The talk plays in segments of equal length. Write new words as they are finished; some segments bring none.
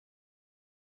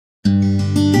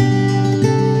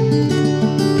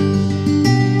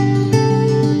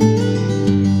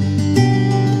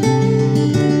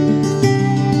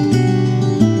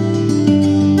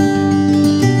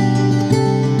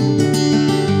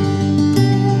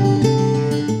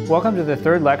Welcome to the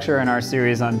third lecture in our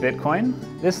series on Bitcoin.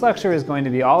 This lecture is going to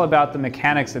be all about the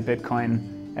mechanics of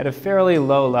Bitcoin at a fairly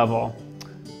low level.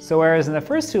 So whereas in the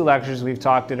first two lectures we've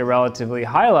talked at a relatively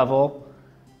high level,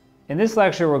 in this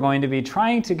lecture we're going to be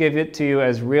trying to give it to you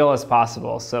as real as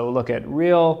possible. So look at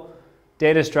real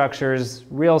data structures,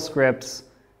 real scripts,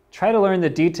 try to learn the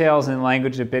details and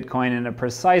language of Bitcoin in a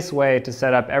precise way to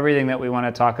set up everything that we want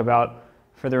to talk about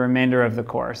for the remainder of the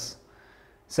course.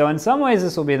 So in some ways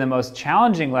this will be the most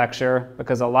challenging lecture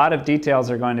because a lot of details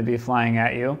are going to be flying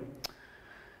at you.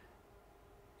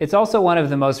 It's also one of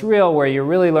the most real where you're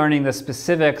really learning the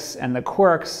specifics and the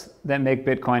quirks that make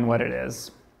Bitcoin what it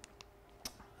is.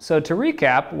 So to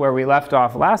recap where we left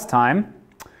off last time,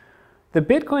 the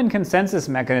Bitcoin consensus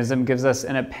mechanism gives us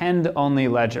an append-only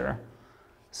ledger.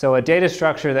 So a data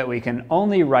structure that we can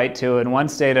only write to, and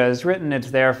once data is written, it's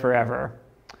there forever.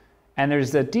 And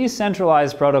there's a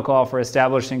decentralized protocol for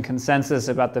establishing consensus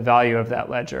about the value of that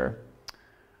ledger.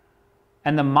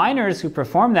 And the miners who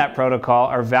perform that protocol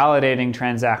are validating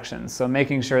transactions, so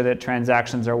making sure that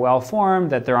transactions are well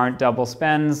formed, that there aren't double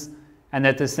spends, and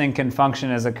that this thing can function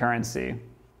as a currency.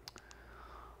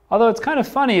 Although it's kind of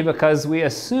funny because we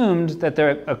assumed that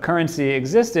a currency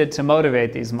existed to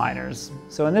motivate these miners.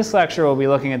 So in this lecture we'll be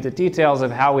looking at the details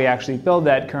of how we actually build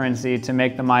that currency to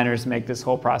make the miners make this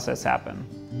whole process happen.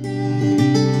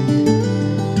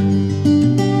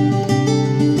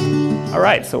 All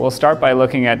right, so we'll start by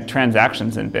looking at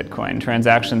transactions in Bitcoin.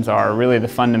 Transactions are really the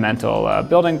fundamental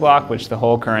building block which the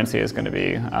whole currency is going to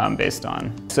be based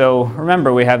on. So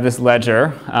remember, we have this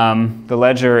ledger. The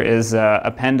ledger is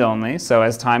append only, so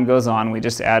as time goes on we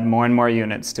just add more and more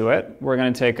units to it. We're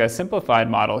going to take a simplified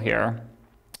model here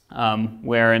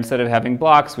where instead of having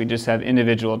blocks we just have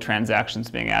individual transactions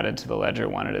being added to the ledger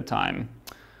one at a time.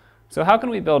 So how can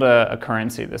we build a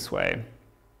currency this way?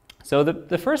 So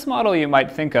the first model you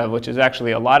might think of, which is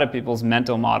actually a lot of people's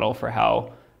mental model for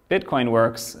how Bitcoin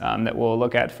works that we'll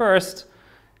look at first,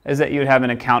 is that you'd have an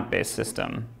account-based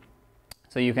system.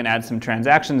 So you can add some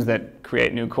transactions that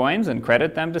create new coins and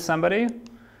credit them to somebody.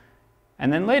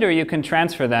 And then later you can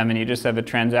transfer them and you just have a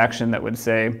transaction that would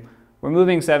say, we're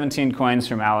moving 17 coins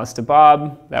from Alice to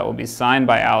Bob. That will be signed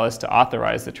by Alice to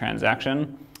authorize the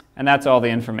transaction. And that's all the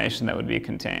information that would be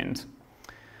contained.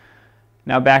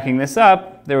 Now backing this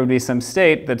up, there would be some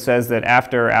state that says that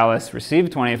after Alice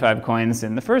received 25 coins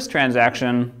in the first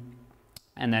transaction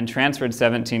and then transferred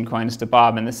 17 coins to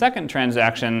Bob in the second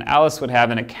transaction, Alice would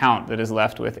have an account that is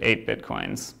left with 8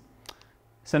 Bitcoins.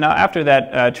 So now after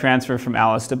that transfer from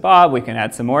Alice to Bob, we can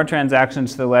add some more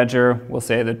transactions to the ledger. We'll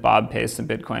say that Bob pays some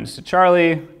Bitcoins to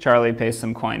Charlie, Charlie pays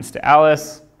some coins to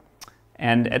Alice.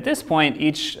 And at this point,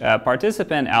 each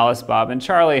participant, Alice, Bob, and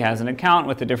Charlie, has an account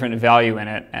with a different value in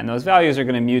it, and those values are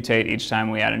going to mutate each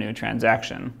time we add a new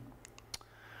transaction.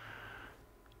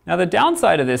 Now the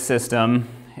downside of this system,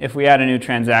 if we add a new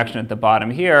transaction at the bottom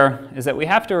here, is that we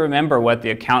have to remember what the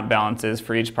account balance is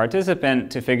for each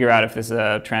participant to figure out if this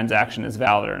transaction is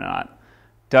valid or not.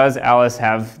 Does Alice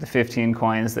have the 15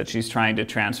 coins that she's trying to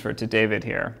transfer to David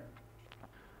here?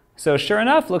 So sure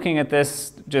enough, looking at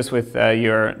this just with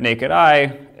your naked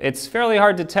eye, it's fairly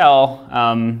hard to tell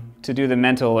to do the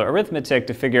mental arithmetic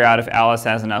to figure out if Alice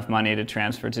has enough money to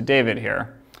transfer to David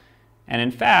here. And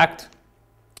in fact,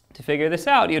 to figure this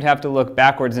out, you'd have to look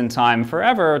backwards in time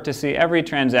forever to see every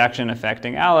transaction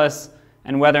affecting Alice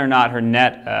and whether or not her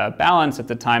net balance at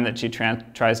the time that she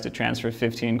tries to transfer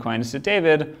 15 coins to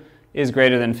David is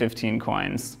greater than 15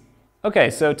 coins.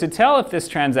 Okay, so to tell if this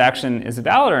transaction is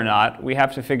valid or not, we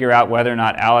have to figure out whether or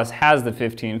not Alice has the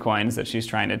 15 coins that she's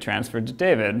trying to transfer to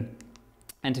David.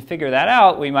 And to figure that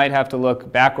out, we might have to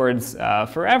look backwards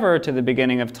forever to the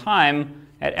beginning of time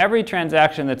at every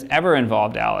transaction that's ever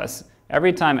involved Alice.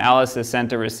 Every time Alice has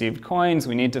sent or received coins,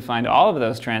 we need to find all of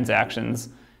those transactions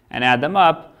and add them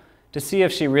up to see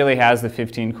if she really has the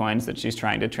 15 coins that she's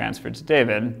trying to transfer to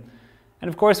David. And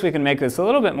of course, we can make this a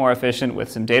little bit more efficient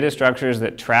with some data structures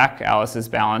that track Alice's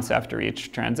balance after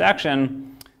each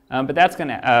transaction. But that's going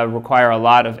to require a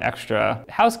lot of extra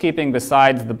housekeeping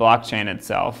besides the blockchain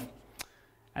itself.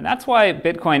 And that's why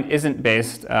Bitcoin isn't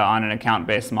based on an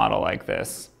account-based model like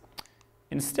this.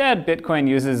 Instead, Bitcoin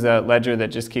uses a ledger that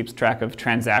just keeps track of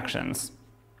transactions.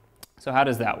 So how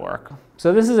does that work?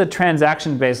 So this is a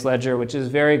transaction-based ledger, which is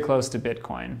very close to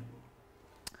Bitcoin.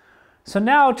 So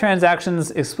now transactions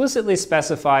explicitly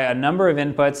specify a number of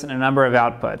inputs and a number of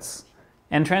outputs.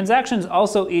 And transactions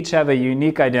also each have a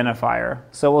unique identifier.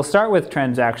 So we'll start with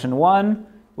transaction 1,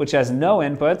 which has no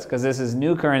inputs because this is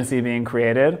new currency being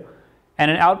created,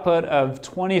 and an output of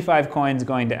 25 coins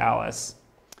going to Alice.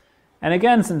 And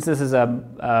again, since this is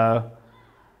a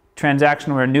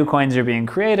transaction where new coins are being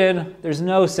created, there's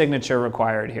no signature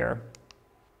required here.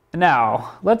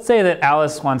 Now, let's say that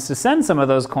Alice wants to send some of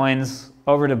those coins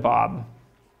over to Bob.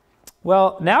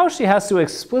 Well, now she has to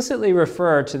explicitly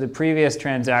refer to the previous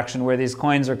transaction where these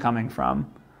coins are coming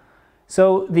from.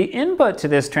 So the input to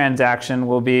this transaction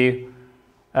will be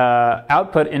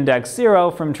output index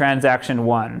 0 from transaction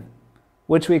 1,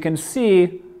 which we can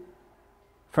see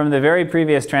from the very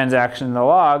previous transaction in the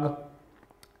log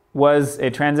was a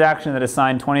transaction that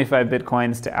assigned 25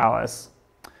 bitcoins to Alice.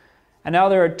 And now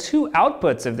there are two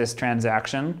outputs of this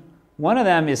transaction. One of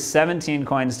them is 17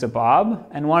 coins to Bob,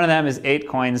 and one of them is 8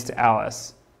 coins to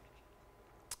Alice.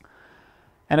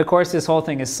 And of course, this whole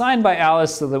thing is signed by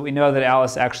Alice so that we know that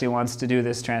Alice actually wants to do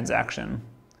this transaction.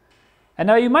 And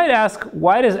now you might ask,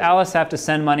 why does Alice have to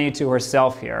send money to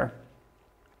herself here?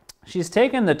 She's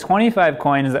taken the 25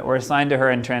 coins that were assigned to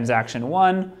her in transaction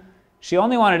 1. She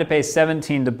only wanted to pay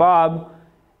 17 to Bob,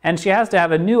 and she has to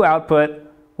have a new output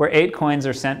where 8 coins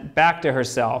are sent back to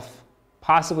herself,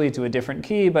 possibly to a different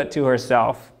key, but to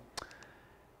herself.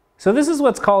 So this is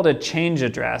what's called a change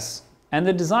address. And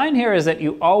the design here is that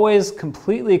you always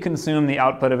completely consume the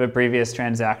output of a previous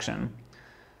transaction.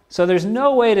 So there's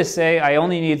no way to say I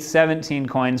only need 17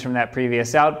 coins from that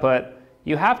previous output.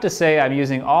 You have to say I'm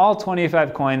using all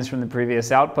 25 coins from the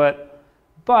previous output,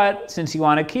 but since you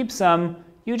want to keep some,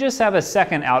 you just have a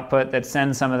second output that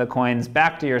sends some of the coins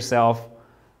back to yourself,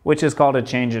 which is called a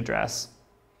change address.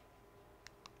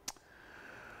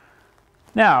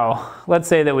 Now, let's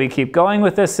say that we keep going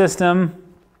with this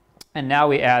system, and now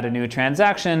we add a new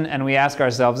transaction, and we ask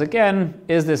ourselves again,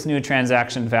 is this new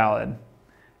transaction valid?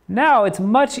 Now it's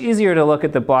much easier to look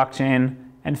at the blockchain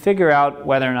and figure out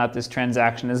whether or not this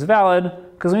transaction is valid,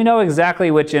 because we know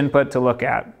exactly which input to look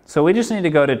at. So we just need to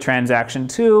go to transaction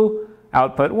 2,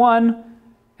 output 1,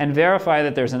 and verify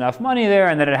that there's enough money there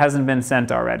and that it hasn't been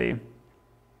sent already.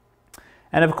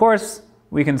 And of course,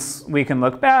 we can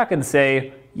look back and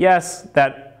say, yes,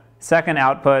 that second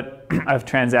output of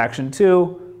transaction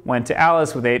 2 went to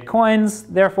Alice with 8 coins.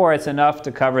 Therefore, it's enough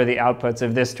to cover the outputs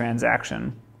of this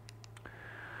transaction.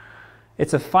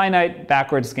 It's a finite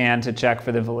backward scan to check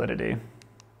for the validity.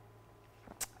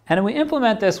 And we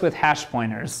implement this with hash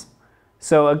pointers.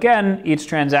 So again, each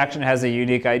transaction has a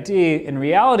unique ID. In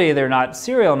reality, they're not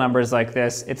serial numbers like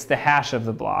this. It's the hash of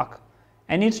the block.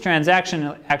 And each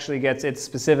transaction actually gets its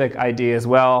specific ID as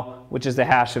well, which is the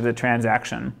hash of the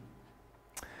transaction.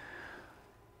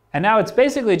 And now it's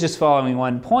basically just following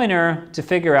one pointer to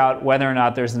figure out whether or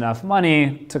not there's enough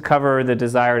money to cover the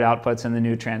desired outputs in the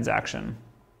new transaction.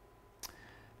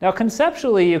 Now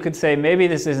conceptually, you could say maybe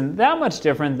this isn't that much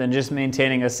different than just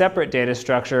maintaining a separate data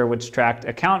structure which tracked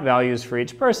account values for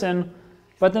each person.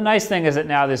 But the nice thing is that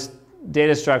now this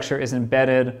data structure is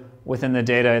embedded within the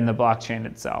data in the blockchain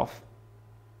itself.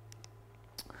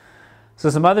 So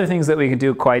some other things that we can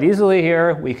do quite easily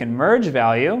here, we can merge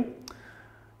value.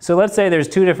 So let's say there's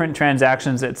 2 different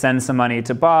transactions that send some money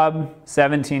to Bob,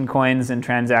 17 coins in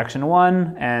transaction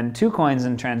 1 and 2 coins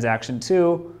in transaction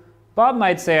 2. Bob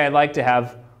might say, I'd like to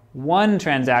have 1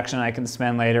 transaction I can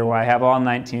spend later where I have all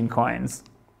 19 coins.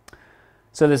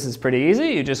 So this is pretty easy.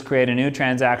 You just create a new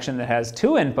transaction that has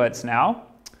 2 inputs now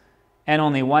and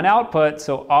only 1 output,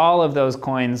 so all of those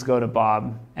coins go to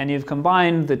Bob. And you've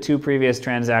combined the 2 previous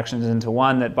transactions into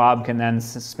one that Bob can then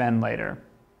spend later.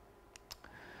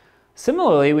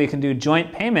 Similarly, we can do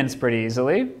joint payments pretty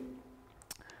easily.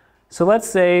 So let's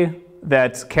say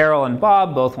that Carol and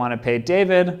Bob both want to pay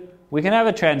David. We can have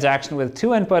a transaction with 2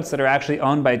 inputs that are actually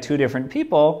owned by 2 different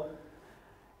people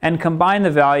and combine the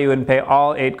value and pay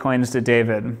all 8 coins to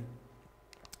David.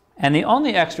 And the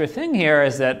only extra thing here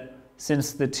is that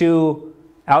since the 2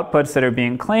 outputs that are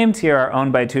being claimed here are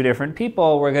owned by 2 different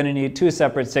people, we're going to need 2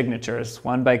 separate signatures,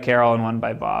 one by Carol and one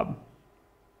by Bob.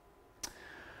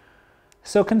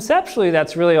 So conceptually,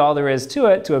 that's really all there is to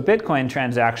it, to a Bitcoin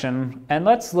transaction. And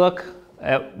let's look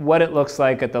at what it looks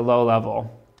like at the low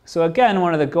level. So again,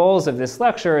 one of the goals of this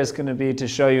lecture is going to be to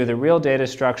show you the real data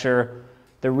structure,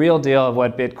 the real deal of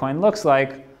what Bitcoin looks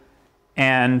like.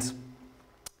 And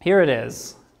here it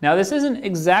is. Now, this isn't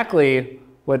exactly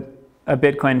what a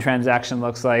Bitcoin transaction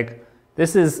looks like.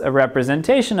 This is a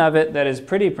representation of it that is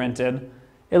pretty printed.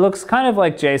 It looks kind of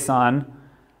like JSON.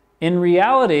 In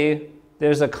reality,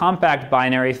 there's a compact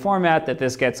binary format that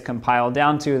this gets compiled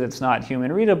down to that's not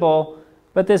human readable,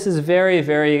 but this is very,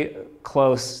 very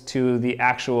close to the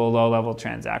actual low-level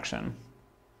transaction.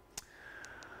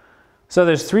 So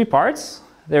there's 3 parts.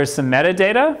 There's some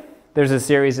metadata, there's a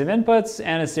series of inputs,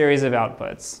 and a series of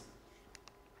outputs.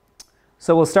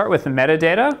 So we'll start with the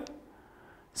metadata.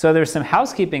 So there's some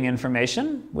housekeeping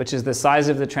information, which is the size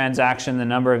of the transaction, the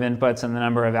number of inputs, and the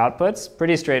number of outputs.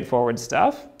 Pretty straightforward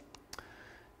stuff.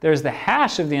 There's the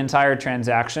hash of the entire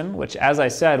transaction, which, as I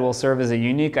said, will serve as a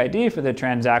unique ID for the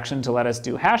transaction to let us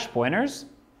do hash pointers.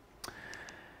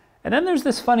 And then there's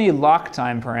this funny lock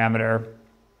time parameter,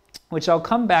 which I'll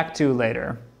come back to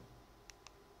later.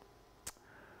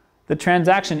 The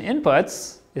transaction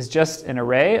inputs is just an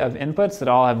array of inputs that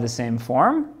all have the same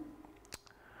form.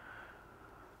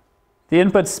 The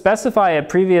inputs specify a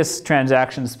previous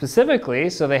transaction specifically,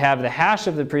 so they have the hash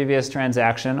of the previous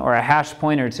transaction, or a hash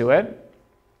pointer to it,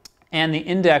 and the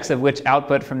index of which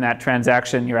output from that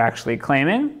transaction you're actually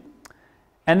claiming.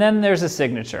 And then there's a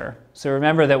signature. So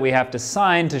remember that we have to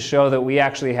sign to show that we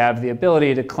actually have the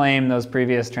ability to claim those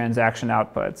previous transaction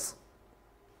outputs.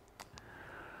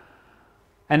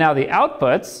 And now the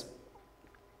outputs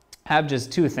have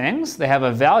just two things. They have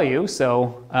a value,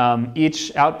 so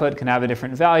each output can have a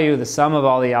different value. The sum of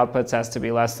all the outputs has to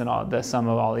be less than the sum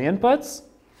of all the inputs.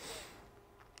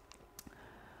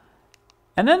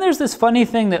 And then there's this funny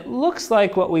thing that looks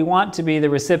like what we want to be the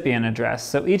recipient address.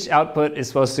 So each output is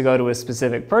supposed to go to a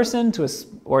specific person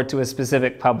or to a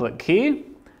specific public key.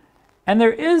 And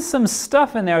there is some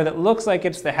stuff in there that looks like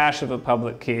it's the hash of a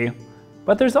public key.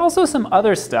 But there's also some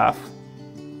other stuff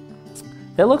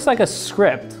that looks like a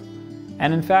script.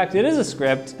 And in fact, it is a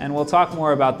script, and we'll talk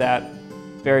more about that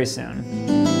very soon.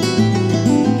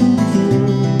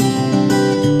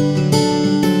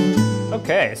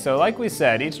 Okay, so like we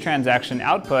said, each transaction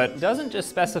output doesn't just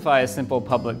specify a simple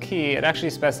public key, it actually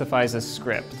specifies a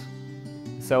script.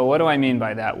 So what do I mean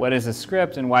by that? What is a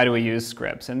script, and why do we use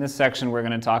scripts? In this section, we're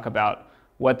going to talk about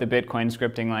what the Bitcoin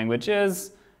scripting language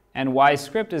is, and why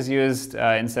script is used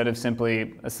instead of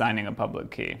simply assigning a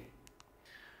public key.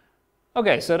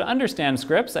 Okay, so to understand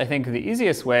scripts, I think the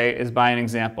easiest way is by an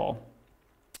example.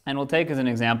 And we'll take as an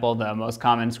example the most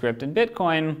common script in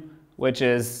Bitcoin, which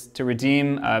is to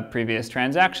redeem a previous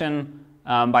transaction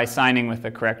by signing with the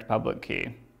correct public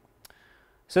key.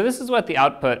 So this is what the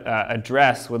output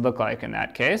address would look like in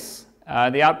that case.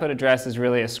 The output address is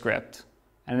really a script.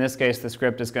 And in this case, the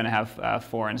script is going to have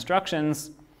 4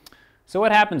 instructions. So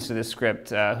what happens to this script?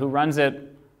 Who runs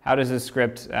it? How does this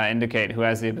script indicate who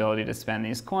has the ability to spend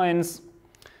these coins?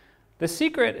 The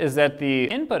secret is that the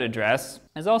input address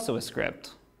is also a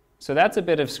script. So that's a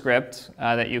bit of script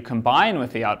that you combine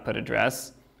with the output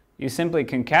address. You simply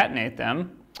concatenate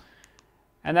them.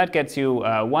 And that gets you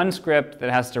one script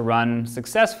that has to run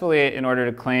successfully in order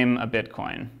to claim a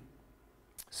Bitcoin.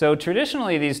 So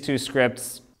traditionally, these two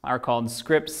scripts are called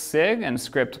script sig and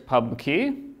script pub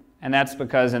key. And that's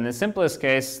because in the simplest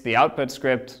case, the output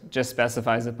script just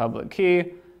specifies a public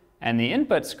key, and the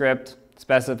input script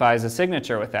specifies a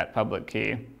signature with that public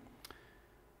key.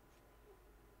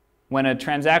 When a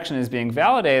transaction is being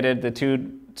validated, the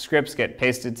two scripts get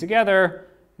pasted together,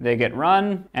 they get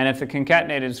run, and if the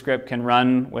concatenated script can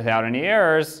run without any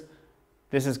errors,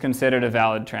 this is considered a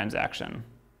valid transaction.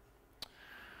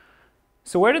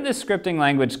 So where did this scripting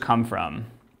language come from?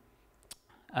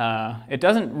 It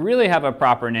doesn't really have a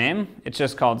proper name. It's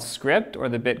just called Script, or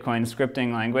the Bitcoin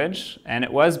scripting language, and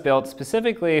it was built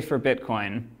specifically for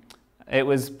Bitcoin. It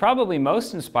was probably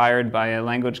most inspired by a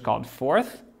language called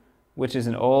Forth, which is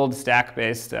an old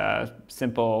stack-based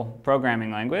simple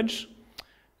programming language.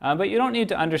 But you don't need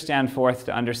to understand Forth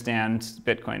to understand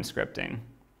Bitcoin scripting.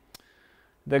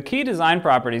 The key design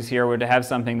properties here were to have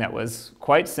something that was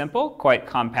quite simple, quite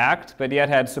compact, but yet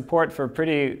had support for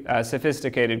pretty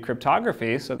sophisticated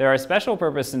cryptography. So there are special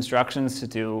purpose instructions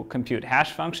to compute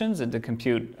hash functions and to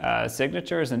compute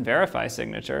signatures and verify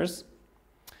signatures.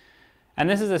 And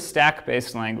this is a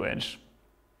stack-based language.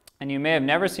 And you may have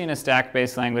never seen a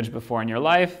stack-based language before in your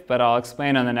life, but I'll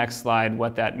explain on the next slide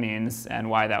what that means and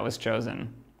why that was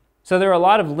chosen. So there are a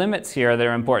lot of limits here that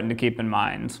are important to keep in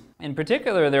mind. In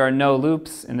particular, there are no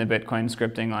loops in the Bitcoin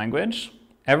scripting language.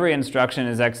 Every instruction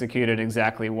is executed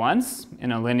exactly once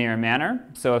in a linear manner.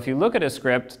 So if you look at a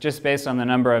script, just based on the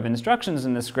number of instructions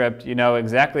in the script, you know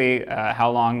exactly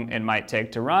how long it might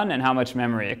take to run and how much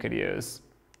memory it could use.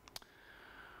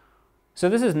 So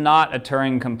this is not a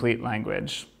Turing-complete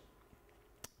language.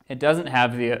 It doesn't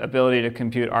have the ability to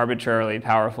compute arbitrarily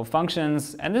powerful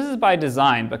functions, and this is by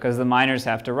design because the miners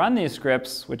have to run these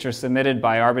scripts, which are submitted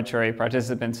by arbitrary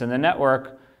participants in the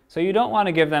network, so you don't want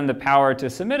to give them the power to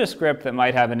submit a script that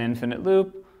might have an infinite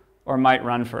loop or might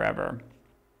run forever.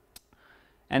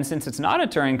 And since it's not a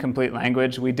Turing-complete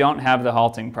language, we don't have the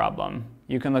halting problem.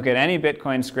 You can look at any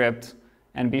Bitcoin script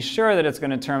and be sure that it's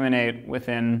going to terminate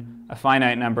within a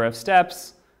finite number of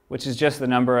steps, which is just the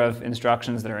number of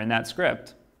instructions that are in that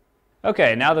script.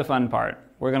 Okay, now the fun part.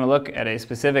 we're going to look at a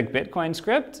specific Bitcoin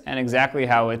script and exactly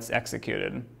how it's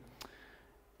executed.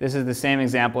 This is the same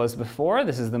example as before.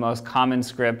 This is the most common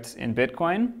script in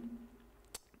Bitcoin.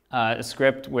 A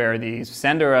script where the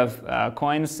sender of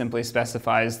coins simply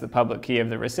specifies the public key of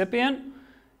the recipient,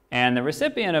 and the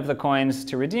recipient of the coins,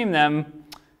 to redeem them,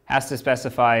 has to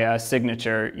specify a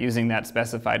signature using that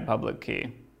specified public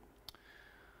key.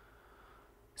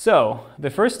 So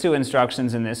the first two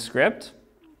instructions in this script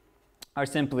are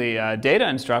simply data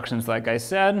instructions, like I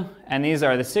said, and these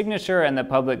are the signature and the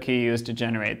public key used to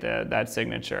generate that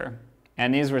signature.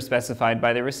 And these were specified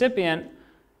by the recipient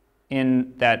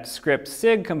in that script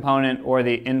sig component or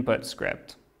the input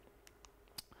script.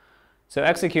 So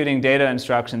executing data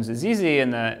instructions is easy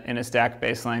in a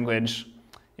stack-based language.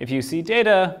 If you see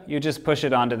data, you just push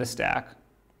it onto the stack.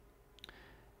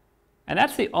 And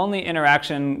that's the only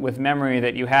interaction with memory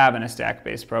that you have in a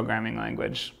stack-based programming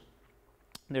language.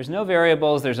 There's no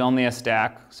variables, there's only a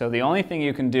stack. So the only thing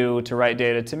you can do to write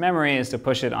data to memory is to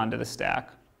push it onto the stack.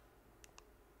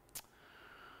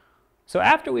 So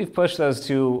after we've pushed those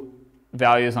two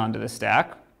values onto the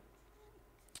stack,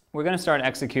 we're going to start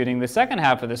executing the second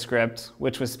half of the script,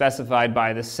 which was specified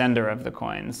by the sender of the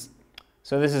coins.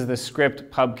 So this is the script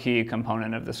pub key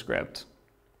component of the script.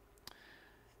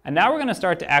 And now we're going to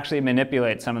start to actually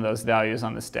manipulate some of those values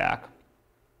on the stack.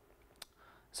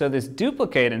 So this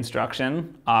duplicate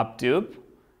instruction, opdup,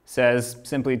 says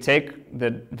simply take the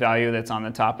value that's on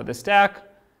the top of the stack,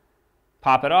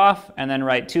 pop it off, and then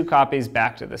write 2 copies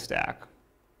back to the stack.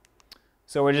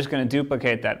 So we're just going to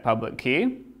duplicate that public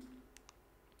key.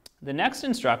 The next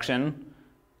instruction,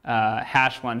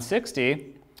 hash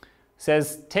 160,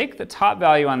 says take the top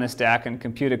value on the stack and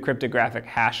compute a cryptographic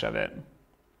hash of it.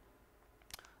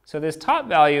 So this top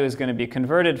value is going to be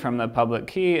converted from the public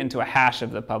key into a hash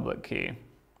of the public key.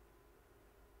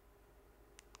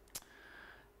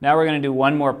 Now we're going to do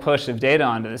one more push of data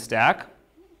onto the stack.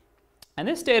 And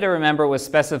this data, remember, was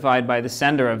specified by the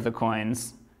sender of the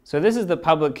coins. So this is the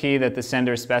public key that the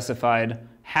sender specified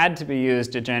had to be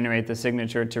used to generate the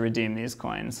signature to redeem these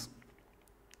coins.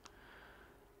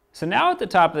 So now at the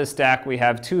top of the stack, we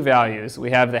have 2 values. We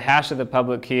have the hash of the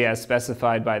public key as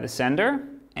specified by the sender,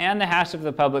 and the hash of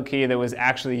the public key that was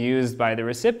actually used by the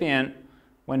recipient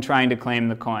when trying to claim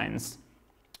the coins.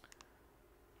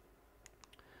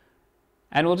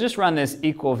 And we'll just run this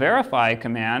equal verify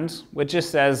command, which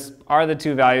just says, are the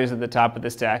 2 values at the top of the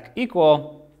stack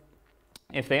equal?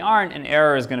 If they aren't, an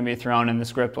error is going to be thrown and the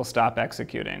script will stop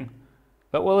executing.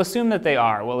 But we'll assume that they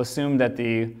are. We'll assume that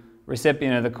the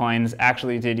recipient of the coins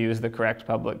actually did use the correct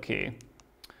public key.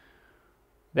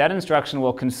 That instruction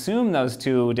will consume those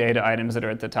 2 data items that are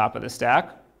at the top of the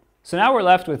stack. So now we're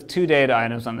left with 2 data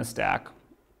items on the stack,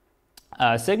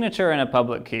 a signature and a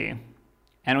public key.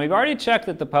 And we've already checked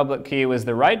that the public key was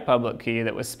the right public key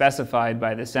that was specified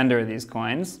by the sender of these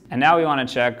coins. And now we want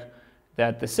to check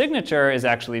that the signature is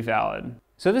actually valid.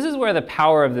 So this is where the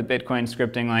power of the Bitcoin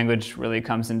scripting language really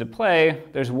comes into play.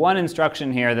 There's one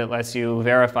instruction here that lets you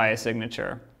verify a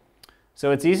signature. So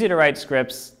it's easy to write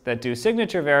scripts that do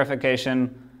signature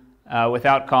verification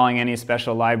without calling any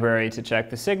special library to check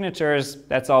the signatures.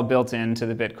 That's all built into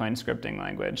the Bitcoin scripting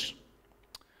language.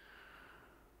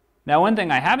 Now, one thing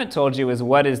I haven't told you is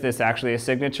what is this actually a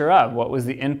signature of? What was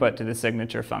the input to the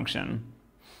signature function?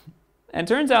 And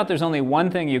it turns out there's only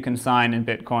one thing you can sign in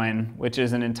Bitcoin, which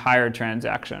is an entire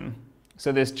transaction.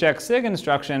 So this check sig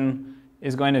instruction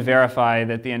is going to verify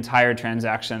that the entire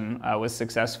transaction was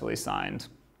successfully signed.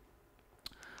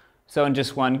 So in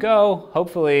just one go,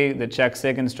 hopefully the check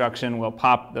sig instruction will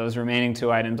pop those remaining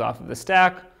 2 items off of the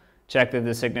stack, check that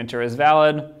the signature is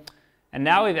valid. And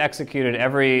now we've executed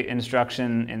every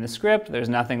instruction in the script. There's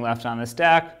nothing left on the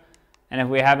stack. And if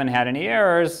we haven't had any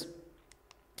errors,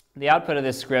 the output of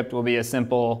this script will be a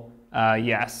simple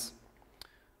yes.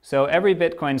 So every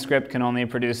Bitcoin script can only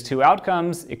produce 2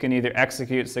 outcomes. It can either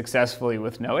execute successfully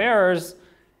with no errors,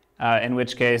 in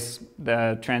which case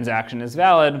the transaction is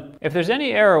valid. If there's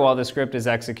any error while the script is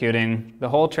executing, the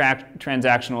whole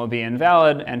transaction will be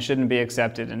invalid and shouldn't be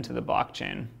accepted into the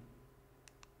blockchain.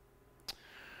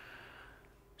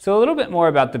 So a little bit more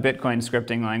about the Bitcoin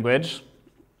scripting language.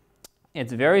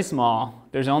 It's very small.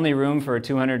 There's only room for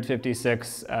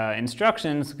 256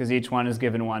 instructions because each one is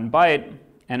given 1 byte.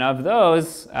 And of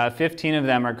those, 15 of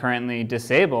them are currently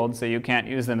disabled, so you can't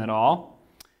use them at all.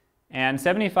 And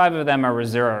 75 of them are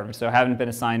reserved, so haven't been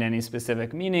assigned any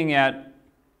specific meaning yet,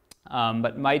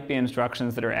 but might be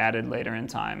instructions that are added later in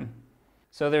time.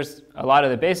 So there's a lot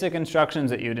of the basic instructions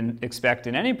that you'd expect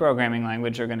in any programming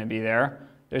language are going to be there.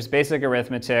 There's basic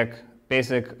arithmetic,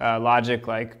 basic logic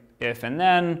like if and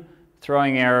then,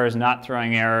 throwing errors, not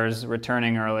throwing errors,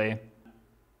 returning early.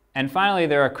 And finally,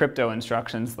 there are crypto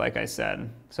instructions, like I said.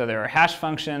 So there are hash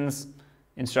functions,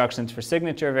 instructions for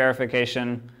signature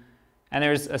verification, and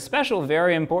there's a special,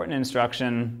 very important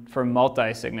instruction for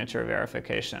multi-signature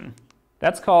verification.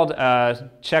 That's called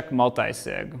check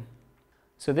multisig.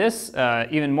 So this,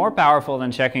 even more powerful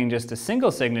than checking just a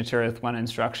single signature with one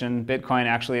instruction, Bitcoin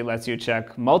actually lets you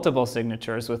check multiple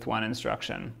signatures with one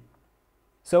instruction.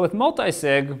 So with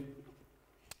multisig,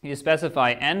 you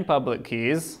specify n public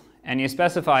keys, and you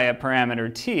specify a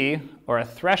parameter t, or a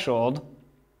threshold.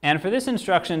 And for this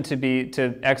instruction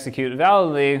to execute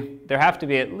validly, there have to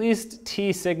be at least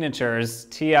t signatures,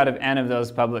 t out of n of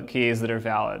those public keys, that are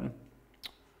valid.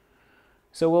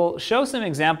 So we'll show some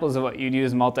examples of what you'd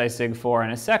use multisig for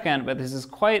in a second, but this is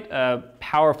quite a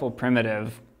powerful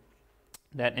primitive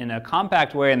that in a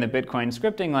compact way in the Bitcoin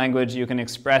scripting language, you can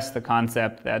express the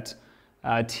concept that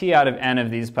t out of n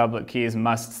of these public keys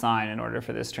must sign in order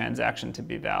for this transaction to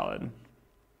be valid.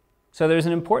 So there's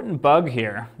an important bug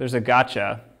here. There's a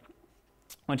gotcha,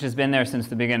 which has been there since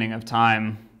the beginning of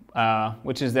time,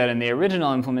 which is that in the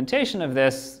original implementation of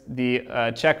this, the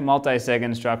check multisig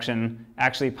instruction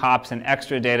actually pops an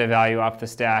extra data value off the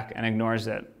stack and ignores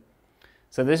it.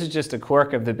 So this is just a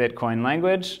quirk of the Bitcoin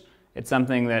language. It's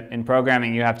something that in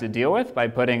programming you have to deal with by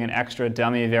putting an extra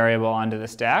dummy variable onto the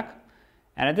stack.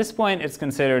 And at this point, it's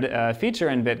considered a feature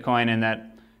in Bitcoin in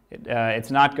that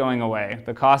it's not going away.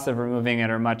 The costs of removing it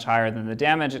are much higher than the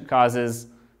damage it causes.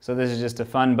 So this is just a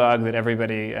fun bug that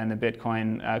everybody in the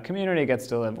Bitcoin community gets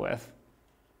to live with.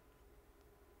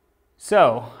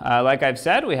 So, like I've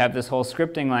said, we have this whole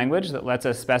scripting language that lets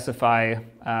us specify,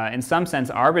 in some sense,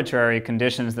 arbitrary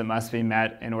conditions that must be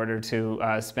met in order to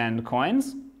spend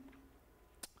coins.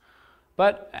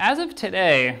 But as of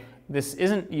today, this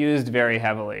isn't used very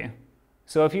heavily.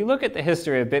 So if you look at the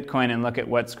history of Bitcoin and look at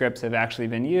what scripts have actually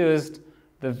been used,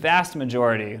 the vast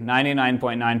majority,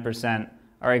 99.9%,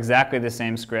 are exactly the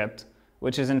same script,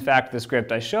 which is in fact the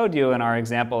script I showed you in our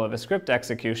example of a script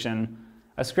execution,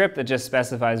 a script that just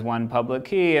specifies one public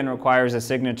key and requires a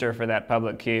signature for that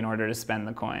public key in order to spend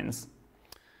the coins.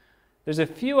 There's a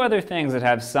few other things that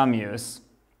have some use.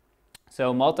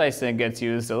 So multisig gets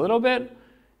used a little bit,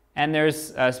 and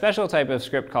there's a special type of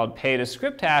script called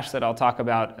pay-to-script hash that I'll talk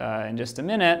about in just a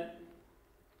minute.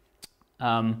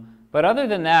 But other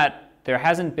than that, there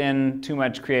hasn't been too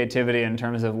much creativity in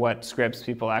terms of what scripts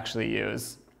people actually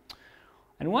use.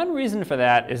 And one reason for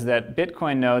that is that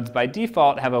Bitcoin nodes by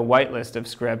default have a whitelist of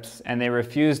scripts, and they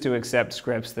refuse to accept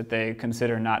scripts that they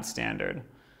consider not standard.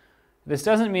 This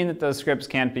doesn't mean that those scripts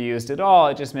can't be used at all,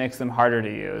 it just makes them harder to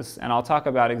use. And I'll talk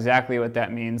about exactly what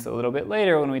that means a little bit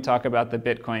later when we talk about the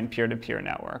Bitcoin peer-to-peer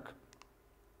network.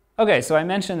 Okay, so I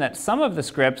mentioned that some of the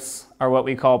scripts are what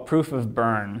we call proof of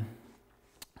burn.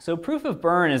 So proof of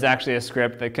burn is actually a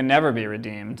script that can never be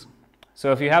redeemed.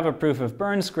 So if you have a proof of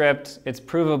burn script, it's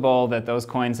provable that those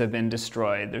coins have been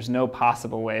destroyed. There's no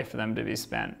possible way for them to be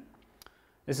spent.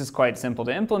 This is quite simple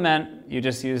to implement. You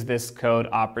just use this code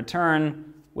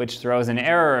op-return, which throws an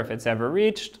error if it's ever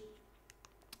reached.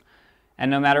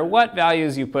 And no matter what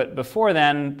values you put before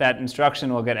then, that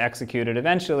instruction will get executed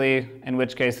eventually, in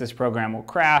which case this program will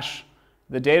crash.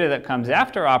 The data that comes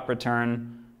after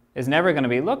op-return is never going to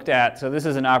be looked at, so this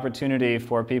is an opportunity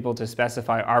for people to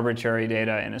specify arbitrary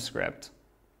data in a script.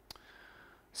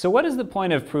 So what is the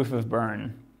point of proof of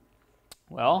burn?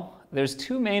 Well, there's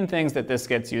two main things that this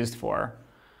gets used for.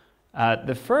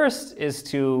 The first is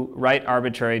to write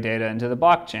arbitrary data into the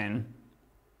blockchain.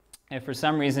 If for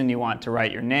some reason you want to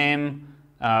write your name,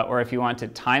 or if you want to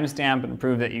timestamp and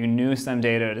prove that you knew some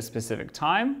data at a specific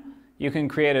time, you can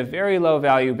create a very low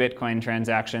value Bitcoin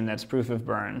transaction that's proof of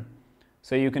burn.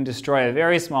 So you can destroy a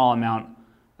very small amount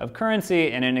of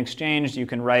currency, and in exchange you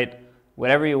can write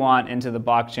whatever you want into the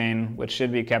blockchain, which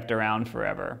should be kept around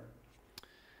forever.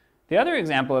 The other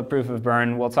example of proof of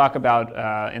burn we'll talk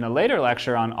about in a later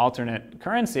lecture on alternate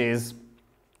currencies,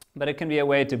 but it can be a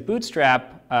way to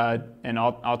bootstrap an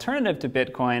alternative to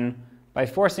Bitcoin by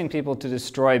forcing people to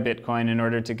destroy Bitcoin in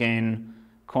order to gain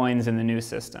coins in the new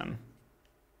system.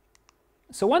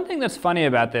 So one thing that's funny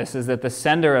about this is that the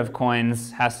sender of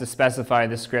coins has to specify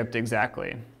the script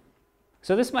exactly.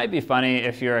 So this might be funny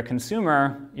if you're a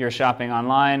consumer, you're shopping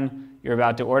online, you're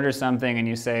about to order something, and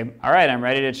you say, all right, I'm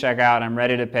ready to check out, I'm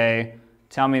ready to pay,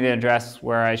 tell me the address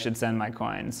where I should send my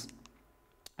coins.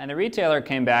 And the retailer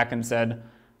came back and said,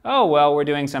 oh, well, we're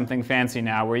doing something fancy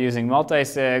now. We're using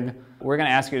multisig. We're going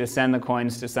to ask you to send the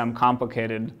coins to some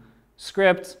complicated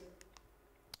script.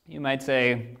 You might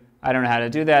say, I don't know how to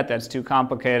do that, that's too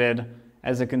complicated.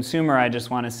 As a consumer, I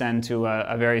just want to send to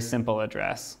a very simple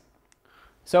address.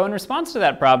 So in response to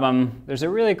that problem, there's a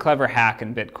really clever hack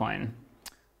in Bitcoin.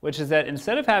 which is that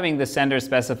instead of having the sender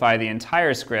specify the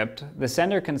entire script, the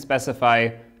sender can specify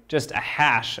just a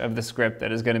hash of the script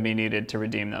that is going to be needed to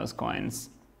redeem those coins.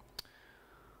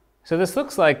 So this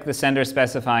looks like the sender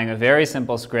specifying a very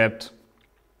simple script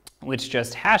which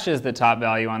just hashes the top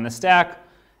value on the stack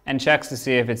and checks to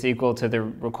see if it's equal to the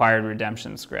required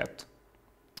redemption script.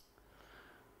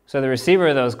 So the receiver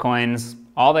of those coins,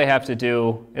 all they have to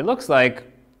do, it looks like,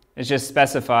 is just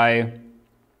specify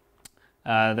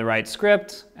the right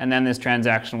script, and then this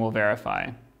transaction will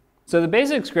verify. So the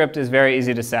basic script is very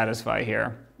easy to satisfy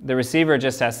here. The receiver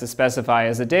just has to specify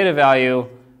as a data value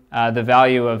the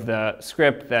value of the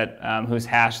script that whose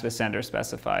hash the sender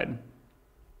specified.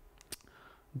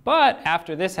 But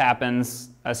after this happens,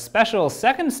 a special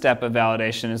second step of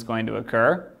validation is going to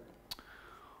occur,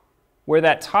 where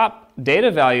that top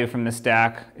data value from the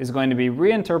stack is going to be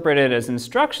reinterpreted as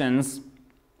instructions,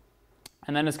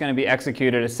 and then it's going to be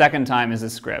executed a second time as a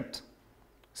script.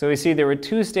 So we see there were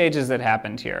two stages that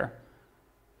happened here.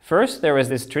 First, there was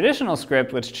this traditional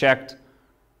script which checked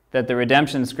that the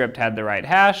redemption script had the right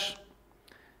hash,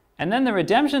 and then the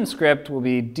redemption script will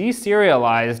be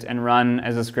deserialized and run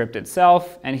as a script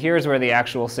itself, and here's where the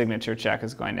actual signature check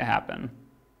is going to happen.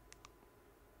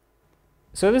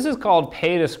 So this is called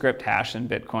pay-to-script hash in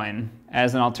Bitcoin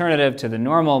as an alternative to the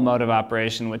normal mode of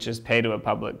operation, which is pay to a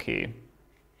public key.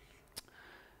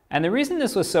 And the reason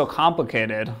this was so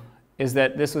complicated is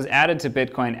that this was added to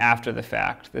Bitcoin after the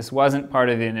fact. This wasn't part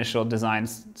of the initial design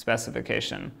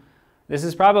specification. This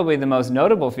is probably the most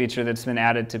notable feature that's been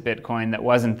added to Bitcoin that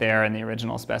wasn't there in the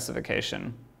original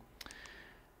specification.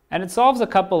 And it solves a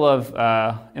couple of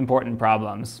important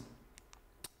problems.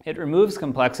 It removes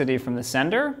complexity from the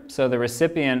sender, so the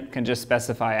recipient can just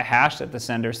specify a hash that the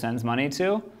sender sends money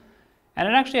to. And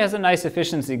it actually has a nice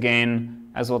efficiency gain,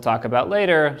 as we'll talk about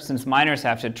later, since miners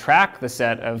have to track the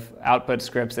set of output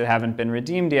scripts that haven't been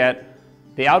redeemed yet.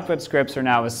 The output scripts are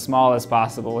now as small as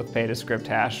possible with pay-to-script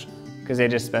hash, because they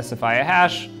just specify a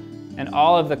hash, and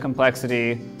all of the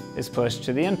complexity is pushed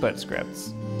to the input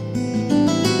scripts.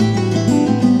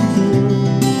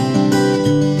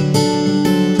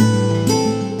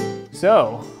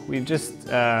 So we've just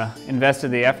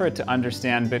invested the effort to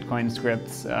understand Bitcoin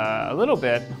scripts a little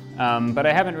bit, but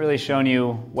I haven't really shown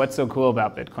you what's so cool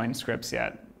about Bitcoin scripts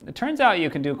yet. It turns out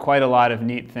you can do quite a lot of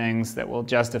neat things that will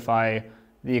justify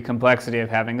the complexity of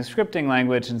having a scripting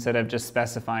language instead of just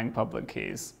specifying public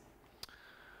keys.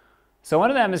 So one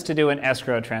of them is to do an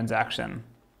escrow transaction.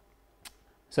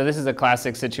 So this is a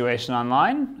classic situation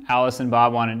online. Alice and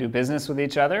Bob want to do business with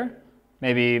each other.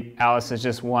 Maybe Alice has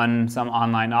just won some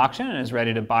online auction and is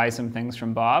ready to buy some things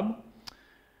from Bob.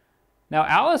 Now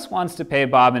Alice wants to pay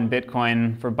Bob in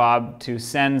Bitcoin for Bob to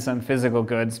send some physical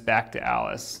goods back to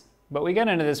Alice. But we get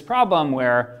into this problem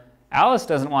where Alice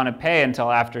doesn't want to pay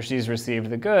until after she's received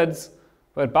the goods,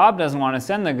 but Bob doesn't want to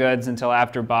send the goods until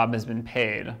after Bob has been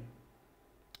paid.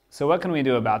 So what can we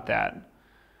do about that?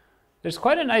 There's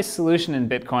quite a nice solution in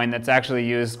Bitcoin that's actually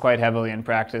used quite heavily in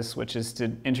practice, which is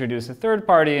to introduce a third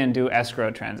party and do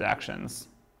escrow transactions.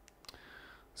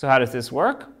 So how does this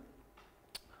work?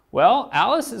 Well,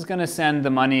 Alice is going to send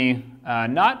the money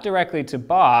not directly to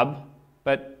Bob,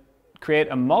 but create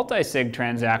a multi-sig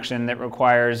transaction that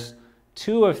requires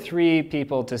 2 of 3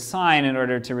 people to sign in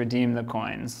order to redeem the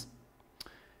coins.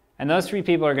 And those 3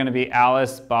 people are going to be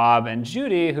Alice, Bob, and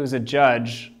Judy, who's a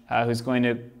judge who's going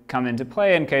to come into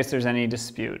play in case there's any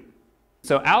dispute.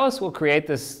 So Alice will create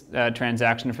this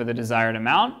transaction for the desired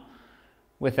amount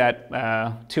with that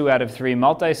 2 out of 3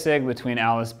 multi-sig between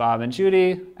Alice, Bob, and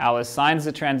Judy. Alice signs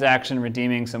the transaction,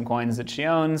 redeeming some coins that she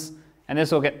owns, and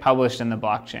this will get published in the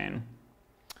blockchain.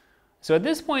 So at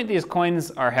this point, these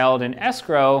coins are held in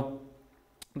escrow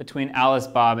between Alice,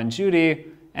 Bob, and Judy,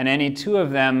 and any 2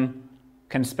 of them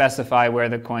can specify where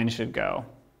the coin should go.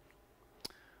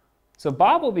 So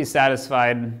Bob will be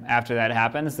satisfied after that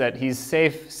happens that he's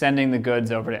safe sending the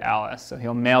goods over to Alice. So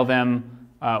he'll mail them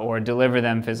or deliver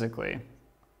them physically.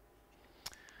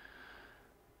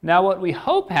 Now what we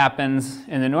hope happens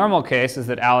in the normal case is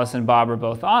that Alice and Bob are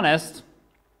both honest,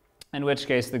 in which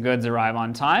case the goods arrive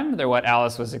on time. They're what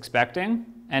Alice was expecting,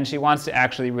 and she wants to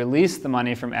actually release the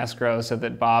money from escrow so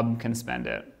that Bob can spend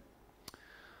it.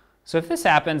 So if this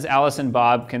happens, Alice and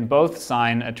Bob can both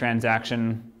sign a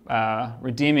transaction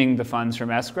redeeming the funds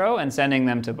from escrow and sending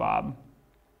them to Bob.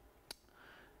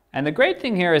 And the great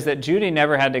thing here is that Judy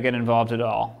never had to get involved at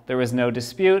all. There was no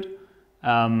dispute,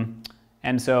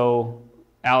 and so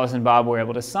Alice and Bob were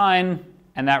able to sign,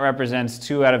 and that represents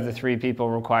 2 out of the 3 people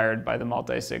required by the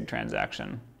multi-sig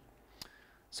transaction.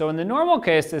 So in the normal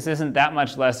case, this isn't that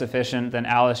much less efficient than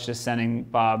Alice just sending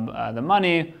Bob the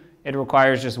money. it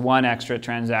requires just one extra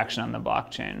transaction on the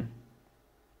blockchain.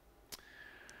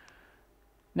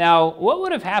 Now, what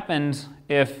would have happened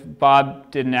if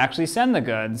Bob didn't actually send the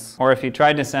goods? Or if he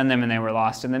tried to send them and they were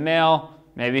lost in the mail?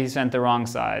 Maybe he sent the wrong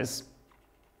size.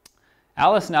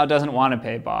 Alice now doesn't want to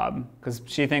pay Bob because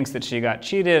she thinks that she got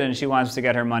cheated and she wants to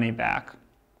get her money back.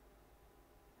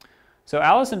 So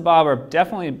Alice and Bob are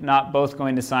definitely not both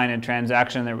going to sign a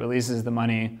transaction that releases the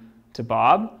money to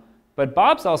Bob, but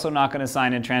Bob's also not going to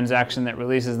sign a transaction that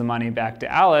releases the money back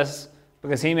to Alice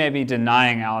because he may be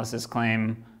denying Alice's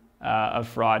claim of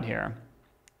fraud here.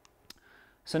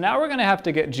 So now we're going to have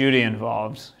to get Judy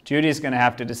involved. Judy's going to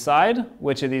have to decide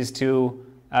which of these two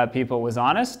people was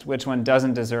honest, which one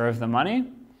doesn't deserve the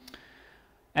money.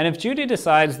 And if Judy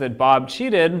decides that Bob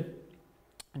cheated,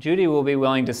 Judy will be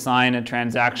willing to sign a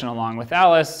transaction along with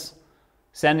Alice,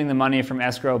 sending the money from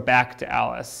escrow back to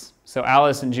Alice. So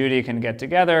Alice and Judy can get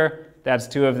together. That's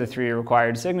 2 of the 3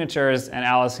 required signatures, and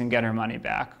Alice can get her money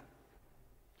back.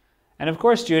 And of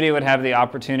course, Judy would have the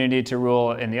opportunity to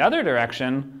rule in the other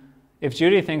direction. If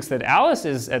Judy thinks that Alice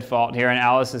is at fault here and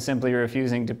Alice is simply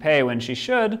refusing to pay when she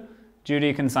should,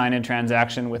 Judy can sign a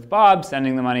transaction with Bob,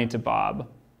 sending the money to Bob.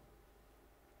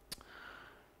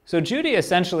 So Judy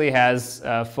essentially has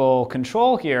full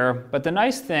control here, but the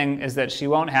nice thing is that she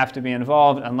won't have to be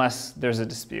involved unless there's a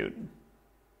dispute.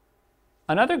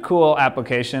 Another cool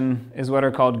application is what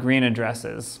are called green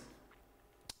addresses.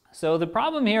 So the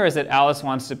problem here is that Alice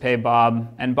wants to pay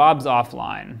Bob, and Bob's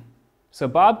offline. So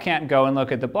Bob can't go and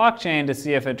look at the blockchain to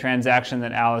see if a transaction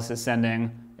that Alice is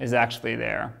sending is actually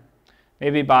there.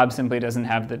 Maybe Bob simply doesn't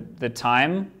have the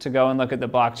time to go and look at the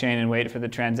blockchain and wait for the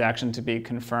transaction to be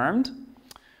confirmed.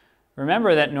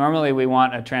 Remember that normally we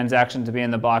want a transaction to be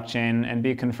in the blockchain and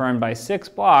be confirmed by 6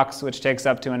 blocks, which takes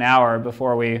up to an hour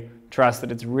before we trust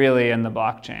that it's really in the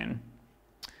blockchain.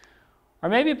 Or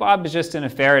maybe Bob is just in a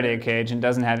Faraday cage and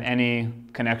doesn't have any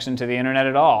connection to the internet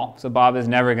at all, so Bob is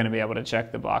never going to be able to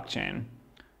check the blockchain.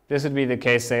 This would be the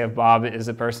case, say, if Bob is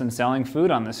a person selling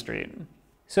food on the street.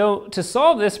 So to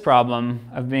solve this problem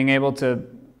of being able to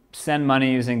send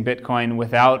money using Bitcoin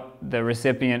without the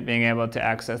recipient being able to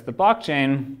access the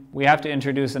blockchain, we have to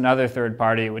introduce another third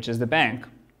party, which is the bank.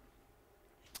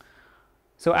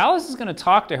 So Alice is going to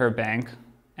talk to her bank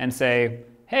and say,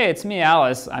 hey, it's me,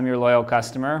 Alice. I'm your loyal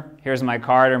customer. Here's my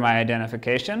card or my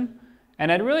identification.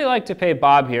 And I'd really like to pay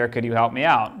Bob here. Could you help me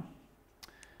out?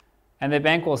 And the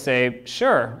bank will say,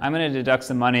 sure, I'm going to deduct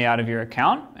some money out of your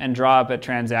account and draw up a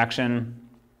transaction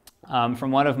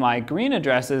from one of my green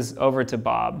addresses over to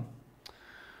Bob.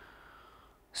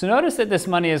 So notice that this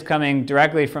money is coming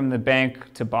directly from the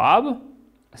bank to Bob.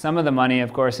 Some of the money,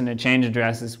 of course, in a change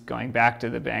address is going back to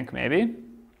the bank, maybe.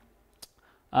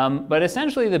 But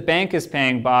essentially, the bank is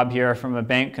paying Bob here from a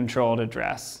bank-controlled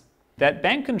address. That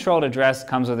bank-controlled address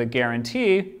comes with a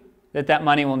guarantee that that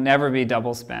money will never be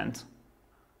double spent.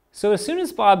 So as soon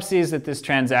as Bob sees that this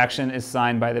transaction is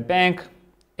signed by the bank,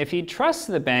 if he trusts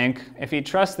the bank, if he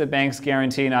trusts the bank's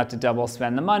guarantee not to double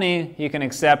spend the money, he can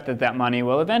accept that that money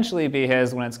will eventually be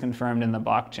his when it's confirmed in the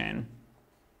blockchain.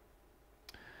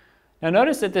 Now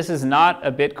notice that this is not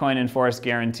a Bitcoin enforced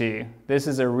guarantee. This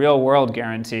is a real-world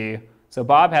guarantee. So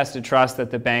Bob has to trust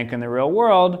that the bank in the real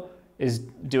world is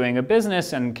doing a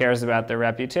business and cares about their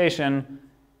reputation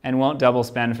and won't double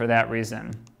spend for that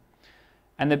reason.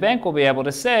 And the bank will be able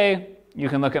to say, you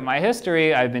can look at my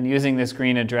history, I've been using this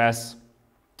green address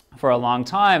for a long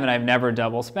time and I've never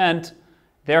double spent,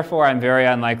 therefore I'm very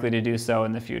unlikely to do so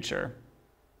in the future.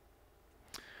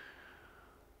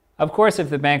 Of course, if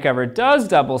the bank ever does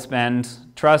double spend,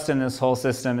 trust in this whole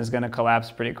system is going to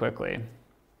collapse pretty quickly.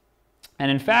 And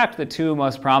in fact, the 2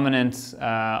 most prominent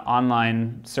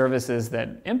online services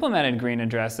that implemented green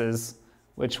addresses,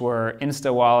 which were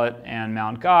InstaWallet and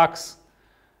Mt. Gox,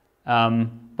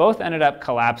 both ended up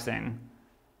collapsing.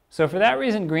 So for that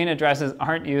reason, green addresses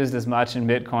aren't used as much in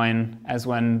Bitcoin as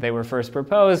when they were first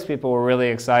proposed. People were really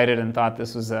excited and thought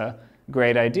this was a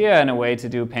great idea and a way to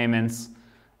do payments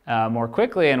more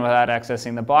quickly and without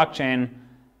accessing the blockchain.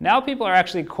 Now people are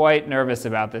actually quite nervous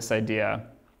about this idea.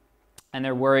 And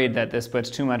they're worried that this puts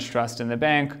too much trust in the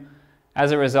bank.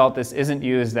 As a result, this isn't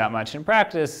used that much in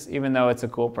practice, even though it's a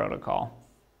cool protocol.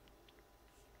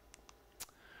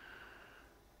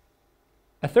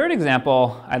 A third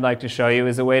example I'd like to show you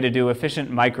is a way to do efficient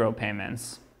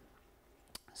micropayments.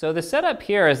 So the setup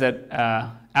here is that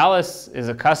Alice is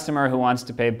a customer who wants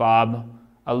to pay Bob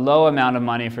a low amount of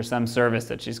money for some service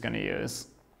that she's going to use.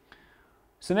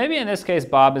 So maybe in this case,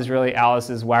 Bob is really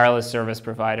Alice's wireless service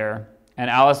provider, and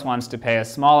Alice wants to pay a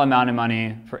small amount of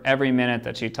money for every minute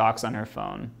that she talks on her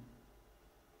phone.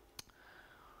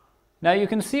 Now you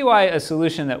can see why a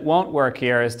solution that won't work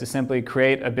here is to simply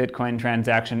create a Bitcoin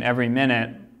transaction every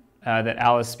minute that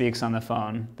Alice speaks on the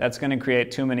phone. That's going to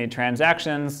create too many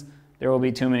transactions, there will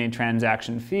be too many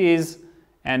transaction fees,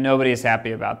 and nobody's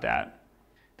happy about that.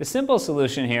 The simple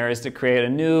solution here is to create a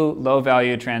new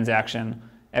low-value transaction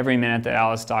every minute that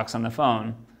Alice talks on the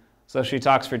phone. So if she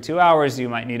talks for 2 hours, you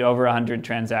might need over 100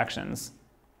 transactions.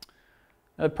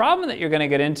 Now, the problem that you're going to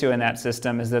get into in that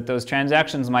system is that those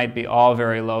transactions might be all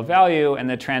very low value, and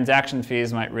the transaction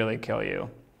fees might really kill you.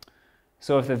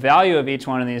 So if the value of each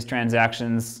one of these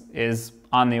transactions is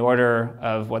on the order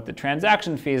of what the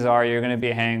transaction fees are, you're going to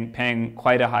be paying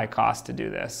quite a high cost to do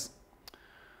this.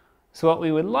 So what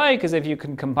we would like is if you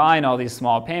can combine all these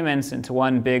small payments into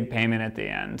one big payment at the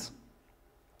end.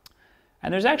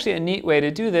 And there's actually a neat way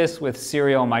to do this with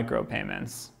serial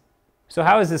micropayments. So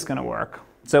how is this going to work?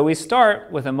 So we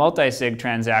start with a multi-sig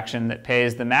transaction that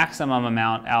pays the maximum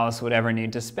amount Alice would ever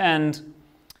need to spend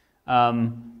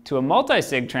to a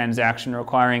multi-sig transaction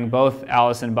requiring both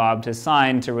Alice and Bob to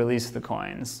sign to release the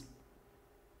coins.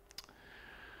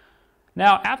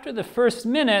 Now, after the first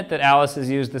minute that Alice has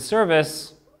used the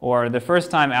service, or the first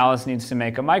time Alice needs to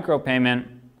make a micropayment,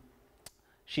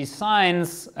 she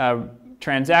signs a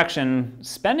transaction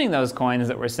spending those coins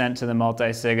that were sent to the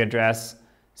multi-sig address,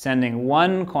 sending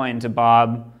one coin to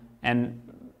Bob and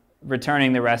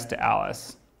returning the rest to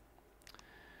Alice.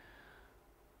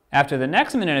 After the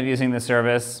next minute of using the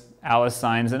service, Alice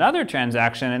signs another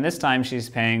transaction, and this time she's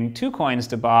paying 2 coins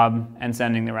to Bob and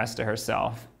sending the rest to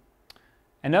herself.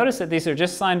 And notice that these are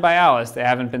just signed by Alice. They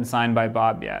haven't been signed by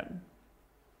Bob yet.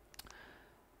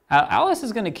 Alice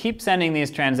is going to keep sending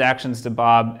these transactions to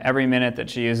Bob every minute that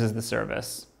she uses the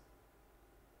service.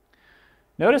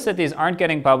 Notice that these aren't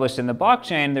getting published in the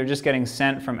blockchain, they're just getting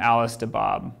sent from Alice to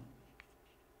Bob.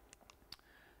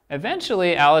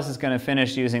 Eventually, Alice is going to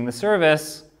finish using the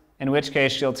service, in which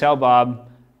case she'll tell Bob,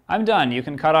 "I'm done, you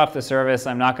can cut off the service,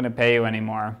 I'm not going to pay you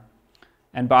anymore."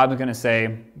 And Bob's going to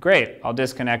say, "Great, I'll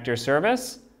disconnect your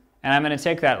service, and I'm going to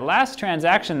take that last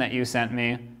transaction that you sent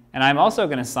me, and I'm also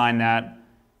going to sign that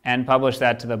and publish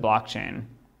that to the blockchain."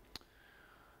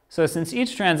 So since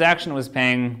each transaction was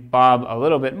paying Bob a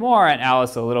little bit more and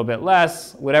Alice a little bit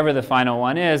less, whatever the final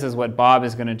one is what Bob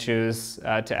is going to choose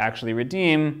to actually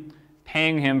redeem,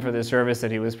 paying him for the service that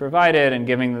he was provided and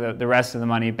giving the rest of the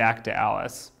money back to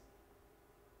Alice.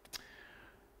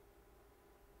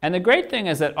 And the great thing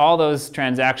is that all those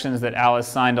transactions that Alice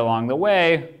signed along the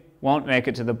way won't make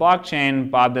it to the blockchain.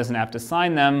 Bob doesn't have to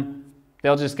sign them.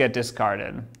 They'll just get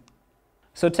discarded.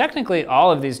 So technically,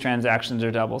 all of these transactions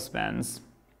are double spends.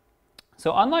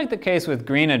 So unlike the case with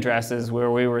green addresses, where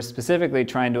we were specifically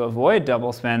trying to avoid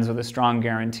double spends with a strong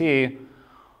guarantee,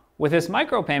 with this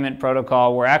micropayment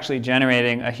protocol, we're actually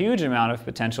generating a huge amount of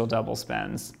potential double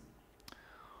spends.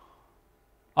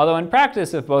 Although in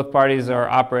practice, if both parties are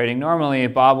operating normally,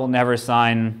 Bob will never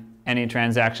sign any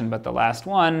transaction but the last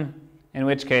one, in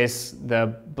which case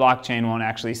the blockchain won't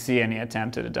actually see any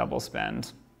attempt at a double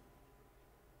spend.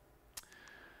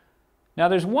 Now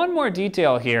there's one more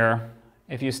detail here,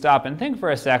 if you stop and think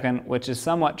for a second, which is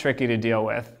somewhat tricky to deal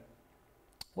with.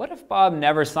 What if Bob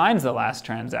never signs the last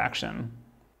transaction?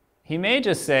 He may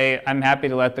just say, "I'm happy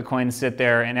to let the coins sit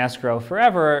there in escrow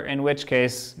forever," in which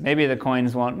case maybe the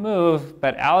coins won't move,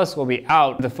 but Alice will be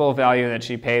out the full value that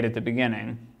she paid at the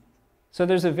beginning. So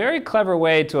there's a very clever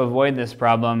way to avoid this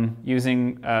problem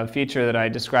using a feature that I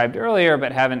described earlier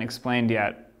but haven't explained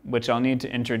yet, which I'll need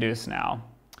to introduce now.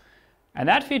 And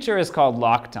that feature is called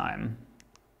lock time.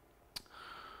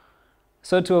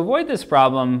 So to avoid this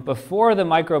problem, before the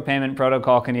micropayment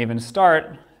protocol can even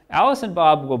start, Alice and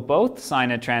Bob will both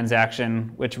sign a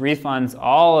transaction which refunds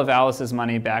all of Alice's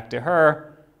money back to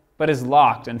her, but is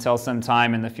locked until some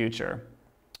time in the future.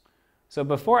 So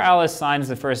before Alice signs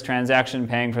the first transaction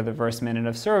paying for the first minute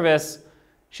of service,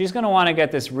 she's going to want to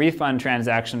get this refund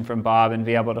transaction from Bob and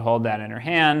be able to hold that in her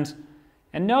hand.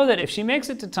 And know that if she makes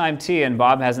it to time t and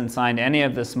Bob hasn't signed any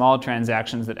of the small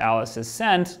transactions that Alice has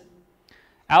sent,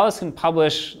 Alice can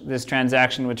publish this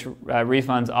transaction which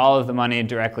refunds all of the money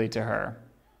directly to her.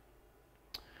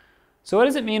 So what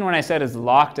does it mean when I said it's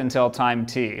locked until time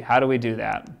t? How do we do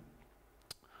that?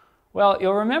 Well,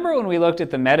 you'll remember when we looked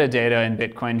at the metadata in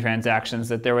Bitcoin transactions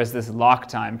that there was this lock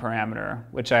time parameter,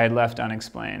 which I had left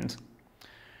unexplained.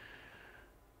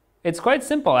 It's quite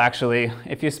simple, actually.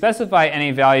 If you specify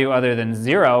any value other than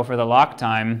 0 for the lock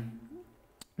time,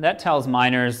 that tells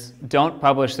miners, don't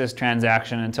publish this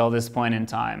transaction until this point in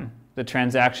time. The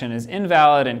transaction is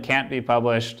invalid and can't be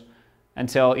published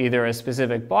until either a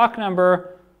specific block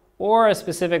number or a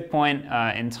specific point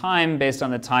in time based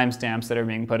on the timestamps that are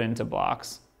being put into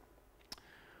blocks.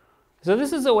 So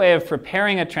this is a way of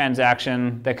preparing a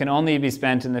transaction that can only be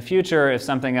spent in the future if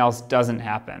something else doesn't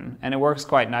happen. And it works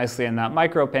quite nicely in that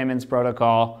micropayments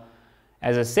protocol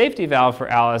as a safety valve for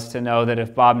Alice to know that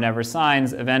if Bob never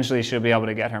signs, eventually she'll be able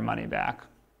to get her money back.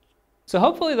 So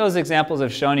hopefully those examples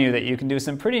have shown you that you can do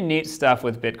some pretty neat stuff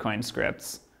with Bitcoin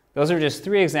scripts. Those are just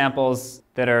 3 examples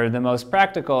that are the most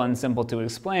practical and simple to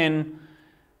explain,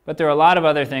 but there are a lot of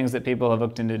other things that people have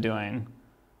looked into doing.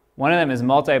 One of them is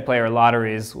multiplayer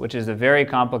lotteries, which is a very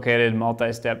complicated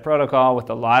multi-step protocol with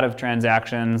a lot of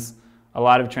transactions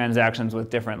with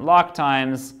different lock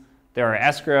times. There are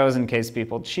escrows in case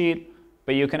people cheat,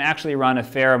 but you can actually run a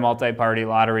fair multi-party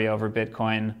lottery over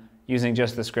Bitcoin using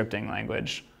just the scripting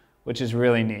language, which is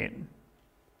really neat.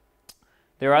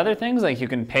 There are other things, like you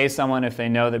can pay someone if they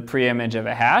know the pre-image of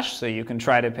a hash, so you can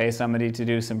try to pay somebody to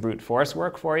do some brute force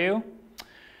work for you.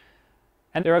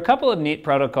 And there are a couple of neat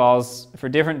protocols for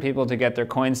different people to get their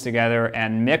coins together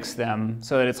and mix them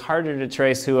so that it's harder to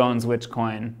trace who owns which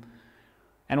coin.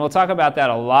 And we'll talk about that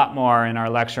a lot more in our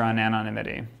lecture on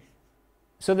anonymity.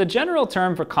 So the general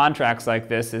term for contracts like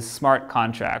this is smart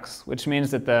contracts, which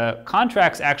means that the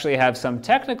contracts actually have some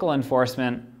technical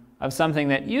enforcement of something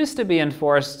that used to be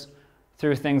enforced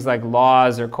through things like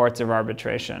laws or courts of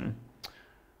arbitration.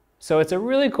 So it's a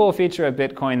really cool feature of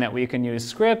Bitcoin that we can use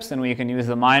scripts, and we can use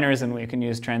the miners, and we can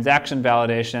use transaction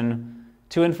validation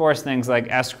to enforce things like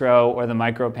escrow or the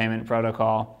micropayment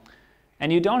protocol.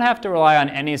 And you don't have to rely on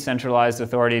any centralized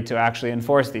authority to actually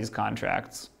enforce these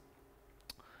contracts.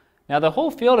 Now, the whole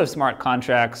field of smart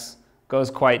contracts goes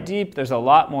quite deep. There's a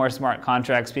lot more smart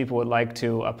contracts people would like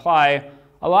to apply,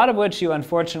 a lot of which you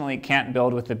unfortunately can't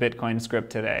build with the Bitcoin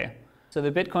script today. So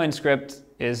the Bitcoin script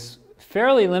is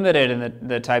fairly limited in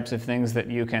the types of things that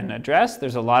you can address.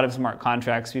 There's a lot of smart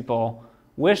contracts people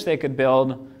wish they could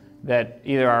build that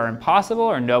either are impossible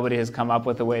or nobody has come up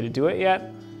with a way to do it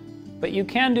yet. But you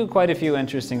can do quite a few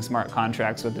interesting smart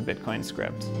contracts with the Bitcoin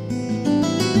script.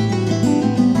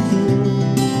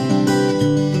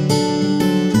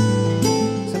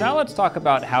 So now let's talk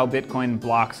about how Bitcoin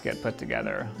blocks get put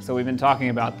together. So we've been talking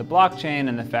about the blockchain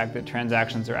and the fact that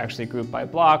transactions are actually grouped by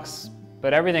blocks.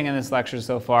 But everything in this lecture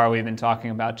so far, we've been talking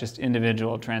about just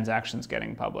individual transactions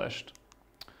getting published.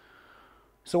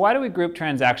 So why do we group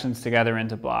transactions together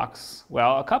into blocks?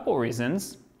 Well, a couple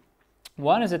reasons.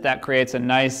 One is that creates a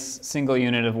nice single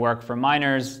unit of work for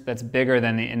miners that's bigger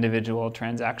than the individual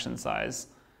transaction size.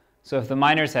 So if the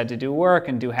miners had to do work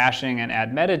and do hashing and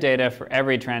add metadata for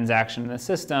every transaction in the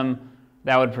system,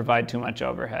 that would provide too much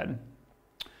overhead.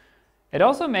 It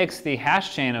also makes the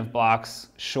hash chain of blocks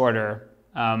shorter,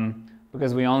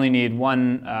 because we only need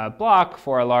one block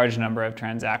for a large number of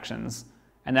transactions.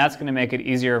 And that's going to make it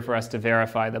easier for us to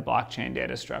verify the blockchain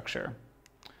data structure.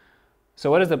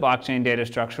 So what does the blockchain data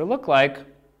structure look like?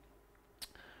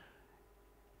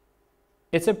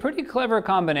 It's a pretty clever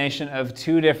combination of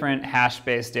 2 different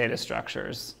hash-based data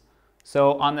structures.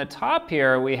 So on the top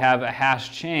here, we have a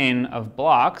hash chain of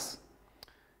blocks.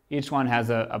 Each one has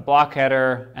a block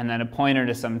header and then a pointer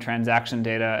to some transaction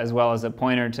data, as well as a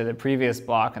pointer to the previous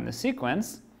block in the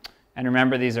sequence. And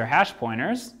remember, these are hash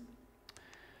pointers.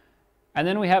 And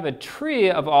then we have a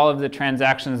tree of all of the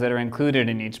transactions that are included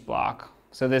in each block.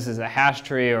 So this is a hash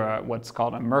tree, or what's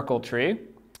called a Merkle tree,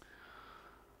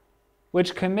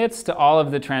 which commits to all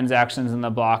of the transactions in the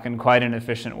block in quite an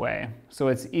efficient way. So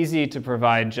it's easy to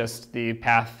provide just the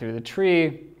path through the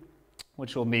tree,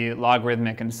 which will be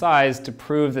logarithmic in size, to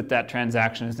prove that that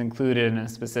transaction is included in a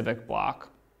specific block.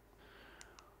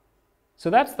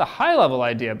 So that's the high-level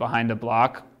idea behind a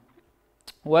block.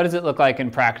 What does it look like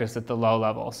in practice at the low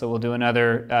level? So we'll do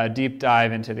another deep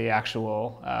dive into the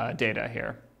actual data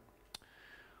here.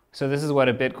 So this is what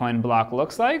a Bitcoin block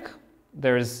looks like.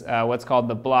 There's what's called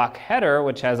the block header,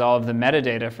 which has all of the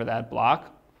metadata for that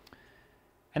block.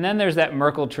 And then there's that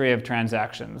Merkle tree of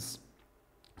transactions.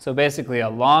 So basically a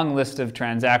long list of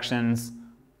transactions.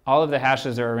 All of the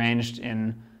hashes are arranged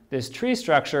in this tree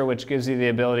structure, which gives you the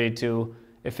ability to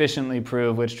efficiently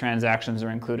prove which transactions are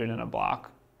included in a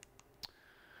block.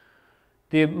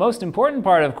 The most important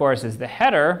part, of course, is the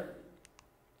header,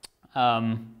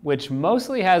 which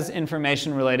mostly has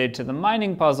information related to the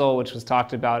mining puzzle, which was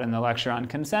talked about in the lecture on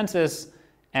consensus,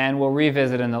 and we'll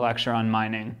revisit in the lecture on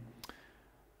mining.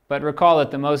 But recall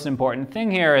that the most important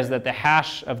thing here is that the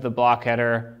hash of the block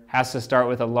header has to start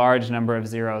with a large number of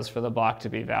zeros for the block to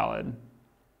be valid.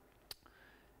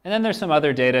 And then there's some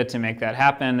other data to make that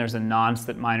happen. There's a nonce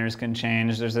that miners can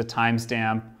change. There's a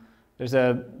timestamp. There's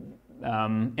a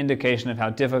indication of how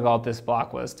difficult this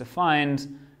block was to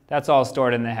find. That's all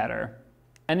stored in the header.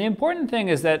 And the important thing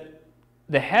is that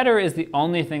the header is the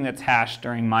only thing that's hashed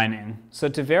during mining. So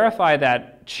to verify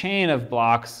that that chain of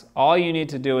blocks, all you need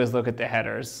to do is look at the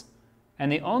headers.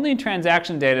 And the only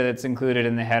transaction data that's included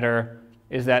in the header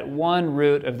is that one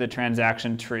root of the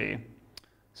transaction tree.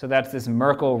 So that's this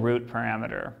Merkle root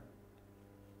parameter.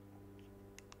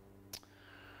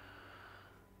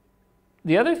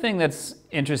 The other thing that's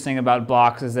interesting about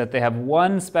blocks is that they have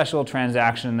one special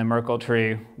transaction in the Merkle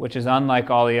tree, which is unlike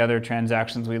all the other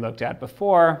transactions we looked at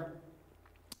before.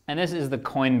 And this is the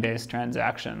Coinbase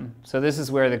transaction. So this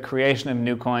is where the creation of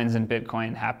new coins in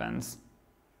Bitcoin happens.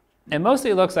 It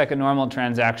mostly looks like a normal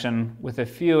transaction with a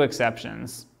few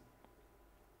exceptions.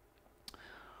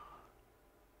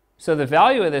 So the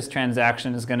value of this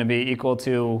transaction is going to be equal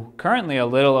to currently a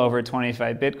little over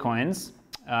 25 Bitcoins.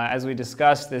 As we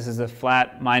discussed, this is a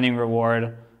flat mining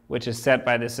reward, which is set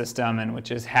by the system and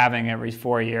which is halving every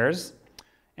 4 years.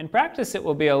 In practice, it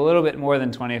will be a little bit more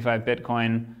than 25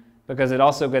 Bitcoin because it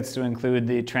also gets to include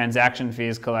the transaction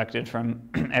fees collected from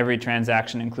every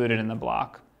transaction included in the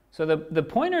block. So the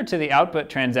pointer to the output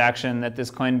transaction that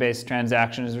this Coinbase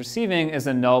transaction is receiving is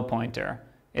a null pointer.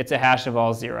 It's a hash of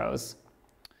all zeros.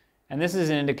 And this is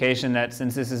an indication that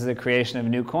since this is the creation of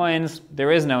new coins,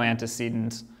 there is no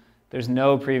antecedent. There's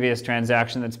no previous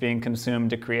transaction that's being consumed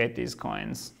to create these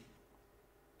coins.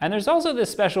 And there's also this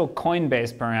special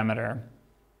Coinbase parameter.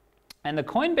 And the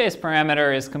Coinbase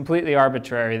parameter is completely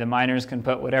arbitrary. The miners can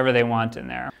put whatever they want in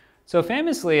there. So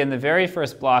famously, in the very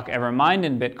first block ever mined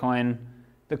in Bitcoin,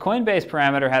 the Coinbase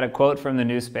parameter had a quote from the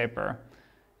newspaper.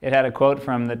 It had a quote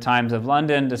from the Times of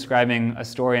London describing a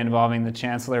story involving the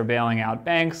chancellor bailing out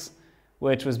banks,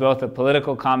 which was both a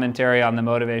political commentary on the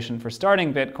motivation for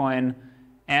starting Bitcoin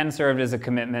and served as a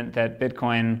commitment that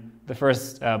Bitcoin, the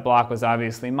first block, was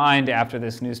obviously mined after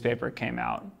this newspaper came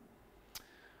out.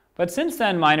 But since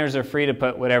then, miners are free to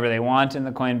put whatever they want in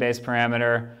the Coinbase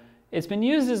parameter. It's been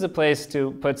used as a place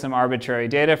to put some arbitrary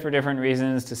data for different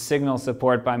reasons, to signal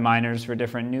support by miners for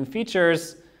different new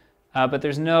features, but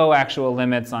there's no actual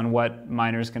limits on what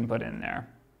miners can put in there.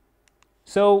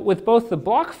 So with both the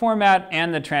block format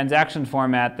and the transaction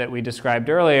format that we described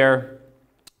earlier,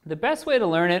 the best way to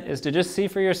learn it is to just see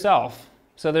for yourself.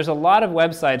 So there's a lot of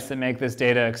websites that make this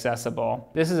data accessible.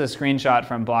 This is a screenshot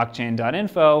from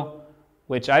blockchain.info,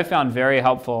 which I found very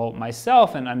helpful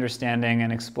myself in understanding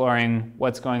and exploring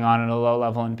what's going on at a low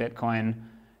level in Bitcoin.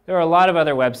 There are a lot of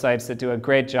other websites that do a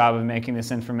great job of making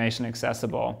this information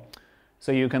accessible.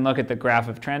 So you can look at the graph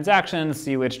of transactions,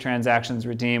 see which transactions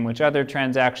redeem which other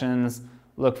transactions,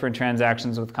 look for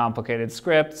transactions with complicated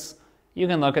scripts. You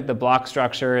can look at the block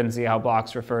structure and see how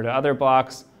blocks refer to other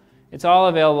blocks. It's all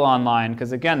available online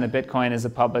because, again, the Bitcoin is a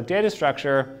public data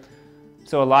structure,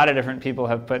 so a lot of different people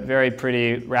have put very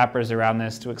pretty wrappers around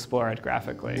this to explore it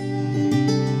graphically.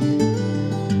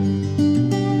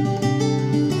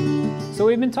 So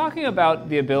we've been talking about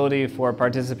the ability for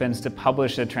participants to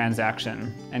publish a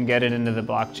transaction and get it into the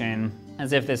blockchain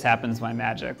as if this happens by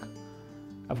magic.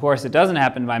 Of course, it doesn't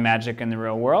happen by magic in the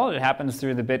real world. It happens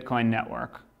through the Bitcoin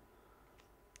network.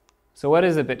 So what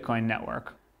is a Bitcoin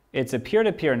network? It's a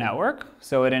peer-to-peer network,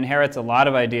 so it inherits a lot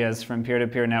of ideas from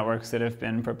peer-to-peer networks that have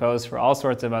been proposed for all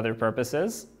sorts of other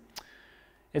purposes.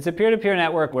 It's a peer-to-peer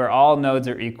network where all nodes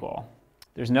are equal.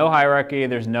 There's no hierarchy,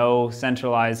 there's no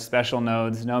centralized special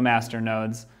nodes, no master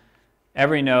nodes.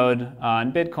 Every node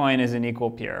on Bitcoin is an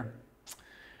equal peer.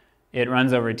 It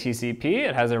runs over TCP,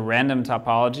 it has a random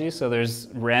topology, so there's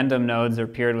random nodes are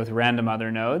paired with random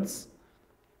other nodes.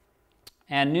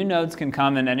 And new nodes can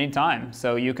come in any time.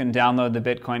 So you can download the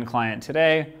Bitcoin client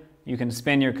today, you can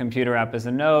spin your computer up as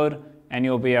a node, and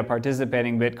you'll be a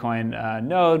participating Bitcoin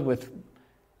node with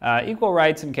equal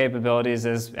rights and capabilities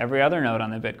as every other node on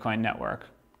the Bitcoin network.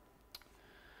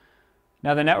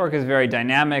 Now the network is very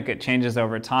dynamic, it changes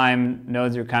over time,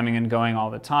 nodes are coming and going all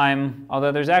the time,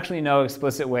 although there's actually no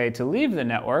explicit way to leave the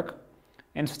network.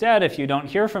 Instead, if you don't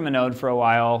hear from a node for a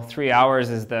while, 3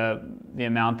 hours is the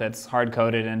amount that's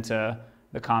hard-coded into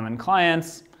the common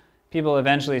clients. People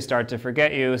eventually start to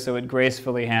forget you, so it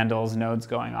gracefully handles nodes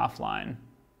going offline.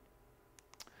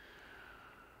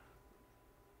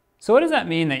 So what does that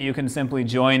mean that you can simply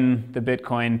join the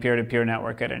Bitcoin peer-to-peer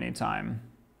network at any time?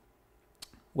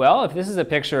 Well, if this is a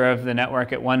picture of the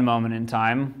network at one moment in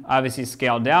time, obviously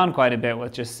scaled down quite a bit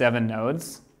with just 7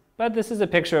 nodes, but this is a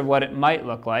picture of what it might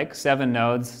look like, 7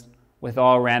 nodes with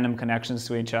all random connections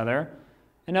to each other.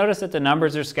 And notice that the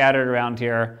numbers are scattered around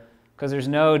here because there's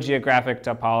no geographic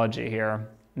topology here.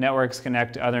 Networks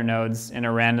connect to other nodes in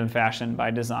a random fashion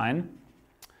by design.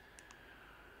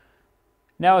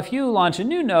 Now, if you launch a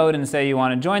new node and say you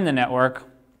want to join the network,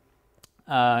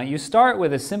 you start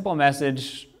with a simple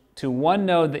message to one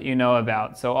node that you know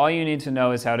about. So all you need to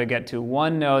know is how to get to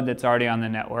one node that's already on the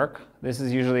network. This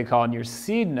is usually called your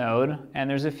seed node, and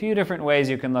there's a few different ways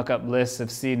you can look up lists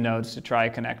of seed nodes to try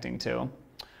connecting to.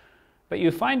 But you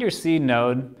find your seed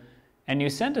node, and you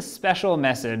send a special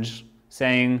message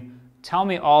saying, tell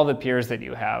me all the peers that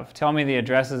you have. Tell me the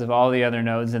addresses of all the other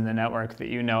nodes in the network that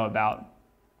you know about.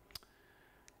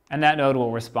 And that node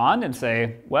will respond and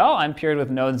say, well, I'm peered with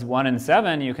nodes 1 and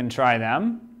 7. You can try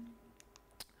them.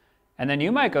 And then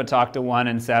you might go talk to 1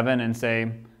 and 7 and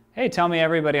say, hey, tell me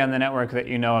everybody on the network that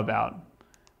you know about.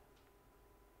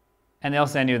 And they'll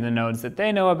send you the nodes that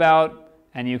they know about,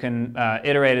 and you can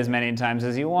iterate as many times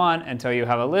as you want until you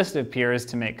have a list of peers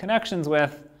to make connections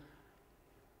with.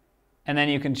 And then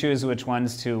you can choose which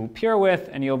ones to peer with,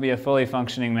 and you'll be a fully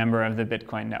functioning member of the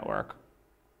Bitcoin network.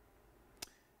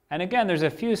 And again, there's a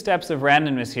few steps of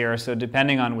randomness here, so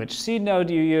depending on which seed node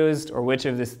you used or which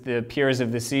of the peers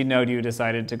of the seed node you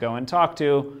decided to go and talk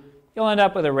to, you'll end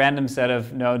up with a random set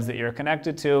of nodes that you're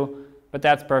connected to, but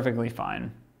that's perfectly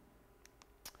fine.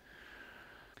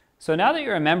 So now that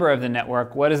you're a member of the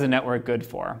network, what is the network good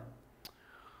for?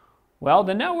 Well,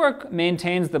 the network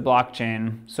maintains the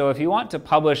blockchain, so if you want to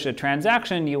publish a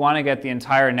transaction, you want to get the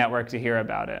entire network to hear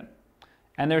about it.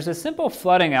 And there's a simple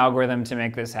flooding algorithm to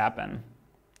make this happen.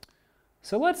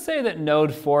 So let's say that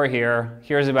node 4 here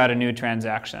hears about a new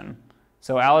transaction.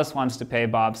 So Alice wants to pay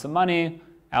Bob some money.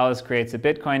 Alice creates a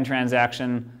Bitcoin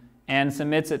transaction and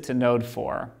submits it to node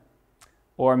 4.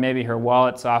 Or maybe her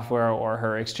wallet software or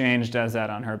her exchange does that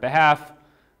on her behalf.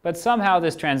 But somehow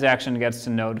this transaction gets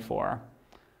to node 4.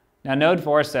 Now node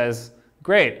 4 says,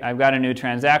 great, I've got a new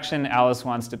transaction. Alice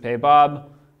wants to pay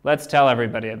Bob. Let's tell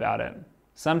everybody about it.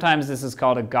 Sometimes this is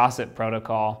called a gossip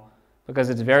protocol, because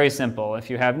it's very simple. If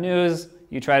you have news,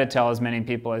 you try to tell as many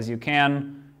people as you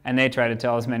can, and they try to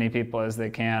tell as many people as they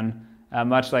can,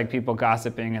 much like people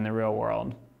gossiping in the real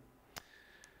world.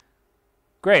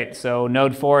 Great, so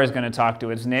node 4 is going to talk to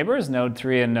its neighbors, node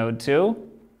 3 and node 2,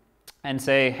 and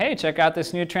say, hey, check out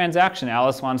this new transaction.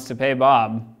 Alice wants to pay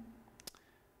Bob.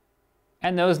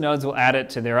 And those nodes will add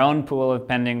it to their own pool of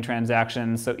pending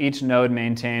transactions. So each node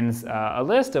maintains a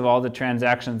list of all the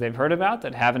transactions they've heard about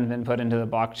that haven't been put into the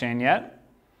blockchain yet.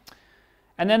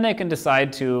 And then they can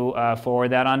decide to forward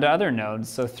that onto other nodes.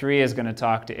 So 3 is going to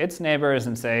talk to its neighbors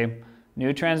and say,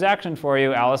 new transaction for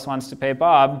you. Alice wants to pay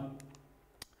Bob.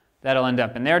 That'll end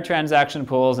up in their transaction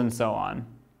pools and so on.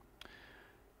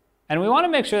 And we want to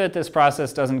make sure that this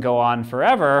process doesn't go on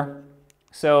forever.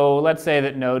 So let's say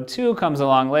that node 2 comes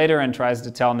along later and tries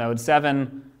to tell node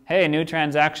 7, hey, new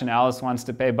transaction, Alice wants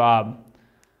to pay Bob.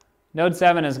 Node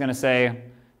 7 is going to say,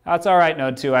 that's all right,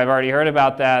 node 2, I've already heard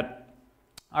about that.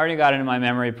 I already got it in my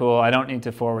memory pool. I don't need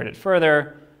to forward it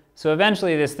further. So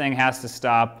eventually this thing has to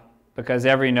stop because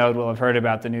every node will have heard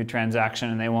about the new transaction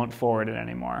and they won't forward it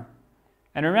anymore.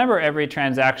 And remember, every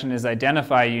transaction is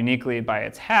identified uniquely by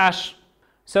its hash.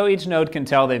 So each node can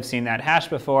tell they've seen that hash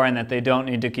before and that they don't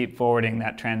need to keep forwarding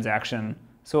that transaction,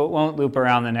 so it won't loop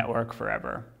around the network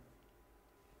forever.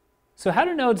 So how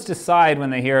do nodes decide when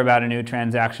they hear about a new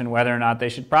transaction whether or not they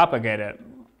should propagate it?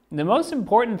 The most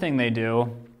important thing they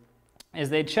do is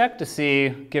they check to see,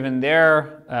 given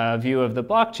their view of the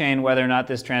blockchain, whether or not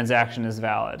this transaction is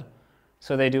valid.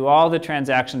 So they do all the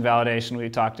transaction validation we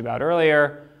talked about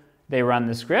earlier. They run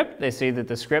the script, they see that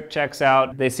the script checks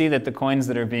out, they see that the coins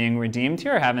that are being redeemed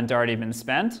here haven't already been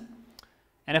spent.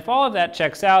 And if all of that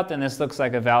checks out, then this looks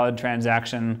like a valid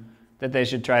transaction that they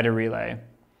should try to relay.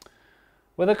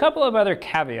 With a couple of other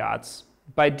caveats,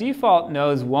 by default,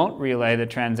 nodes won't relay the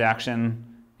transaction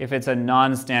if it's a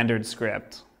non-standard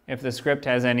script. If the script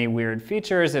has any weird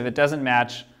features, if it doesn't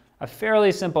match a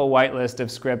fairly simple whitelist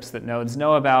of scripts that nodes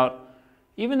know about,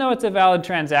 even though it's a valid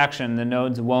transaction, the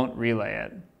nodes won't relay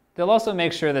it. They'll also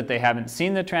make sure that they haven't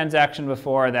seen the transaction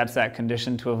before. That's that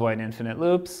condition to avoid infinite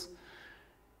loops.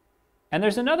 And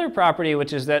there's another property,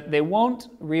 which is that they won't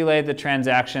relay the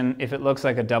transaction if it looks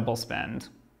like a double spend.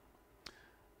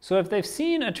 So if they've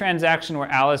seen a transaction where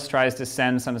Alice tries to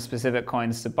send some specific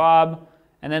coins to Bob,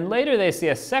 and then later they see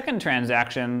a second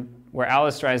transaction where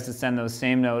Alice tries to send those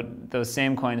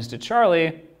same coins to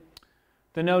Charlie,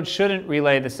 the node shouldn't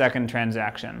relay the second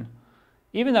transaction.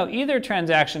 Even though either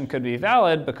transaction could be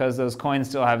valid because those coins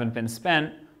still haven't been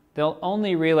spent, they'll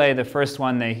only relay the first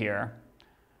one they hear.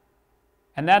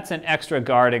 And that's an extra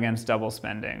guard against double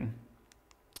spending.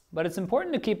 But it's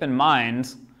important to keep in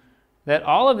mind that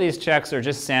all of these checks are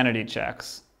just sanity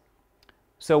checks.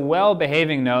 So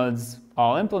well-behaving nodes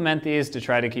all implement these to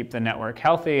try to keep the network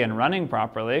healthy and running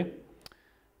properly.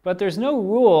 But there's no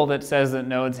rule that says that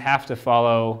nodes have to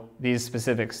follow these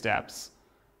specific steps.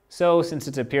 So since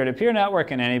it's a peer-to-peer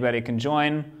network and anybody can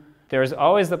join, there's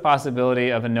always the possibility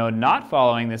of a node not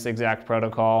following this exact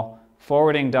protocol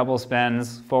forwarding double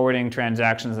spends, forwarding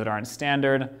transactions that aren't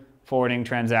standard, forwarding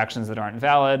transactions that aren't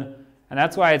valid, and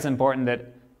that's why it's important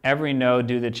that every node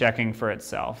do the checking for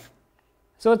itself.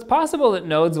 So it's possible that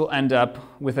nodes will end up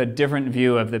with a different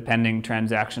view of the pending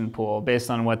transaction pool based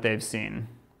on what they've seen.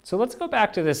 So let's go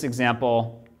back to this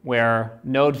example where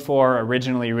node 4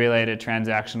 originally relayed a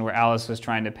transaction where Alice was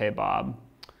trying to pay Bob.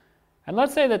 And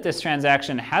let's say that this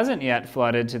transaction hasn't yet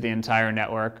flooded to the entire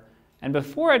network, and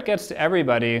before it gets to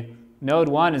everybody, node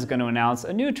 1 is going to announce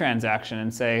a new transaction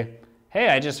and say, hey,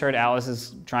 I just heard Alice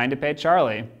is trying to pay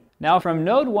Charlie. Now from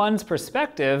node 1's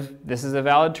perspective, this is a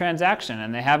valid transaction,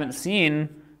 and they haven't seen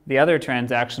the other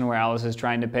transaction where Alice is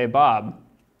trying to pay Bob.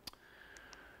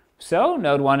 So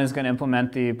node 1 is going to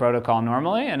implement the protocol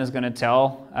normally and is going to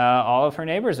tell all of her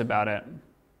neighbors about it.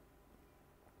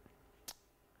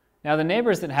 Now the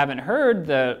neighbors that haven't heard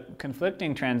the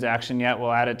conflicting transaction yet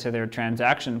will add it to their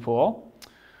transaction pool.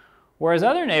 Whereas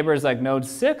other neighbors, like node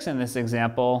 6 in this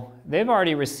example, they've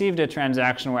already received a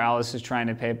transaction where Alice is trying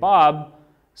to pay Bob.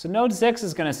 So node 6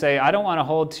 is going to say, I don't want to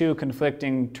hold two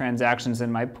conflicting transactions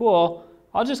in my pool.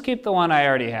 I'll just keep the one I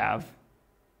already have.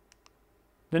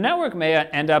 The network may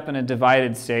end up in a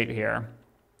divided state here,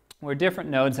 where different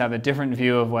nodes have a different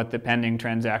view of what the pending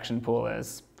transaction pool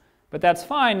is. But that's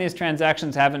fine. These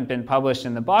transactions haven't been published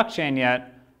in the blockchain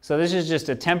yet, so this is just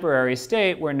a temporary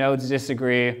state where nodes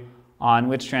disagree on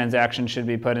which transaction should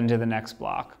be put into the next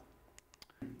block.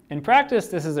 In practice,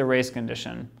 this is a race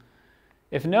condition.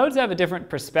 If nodes have a different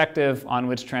perspective on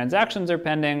which transactions are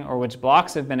pending or which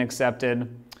blocks have been accepted,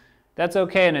 that's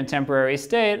okay in a temporary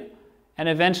state, and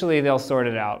eventually they'll sort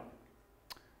it out.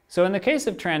 So in the case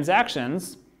of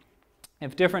transactions,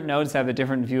 if different nodes have a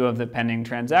different view of the pending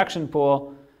transaction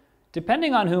pool,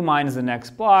 depending on who mines the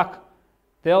next block,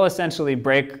 they'll essentially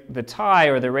break the tie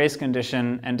or the race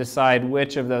condition and decide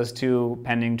which of those two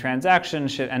pending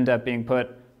transactions should end up being put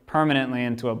permanently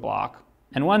into a block.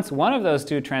 And once one of those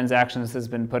two transactions has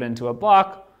been put into a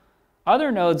block,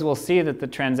 other nodes will see that the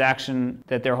transaction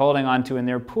that they're holding onto in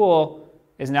their pool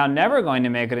is now never going to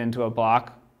make it into a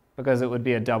block because it would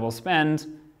be a double spend,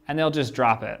 and they'll just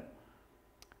drop it.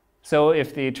 So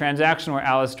if the transaction where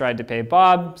Alice tried to pay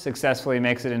Bob successfully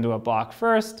makes it into a block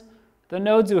first, the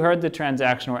nodes who heard the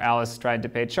transaction where Alice tried to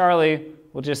pay Charlie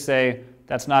will just say,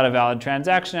 that's not a valid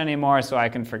transaction anymore, so I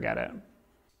can forget it.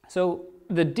 So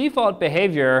the default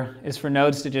behavior is for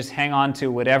nodes to just hang on to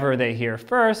whatever they hear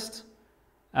first,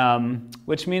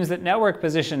 which means that network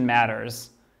position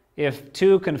matters. If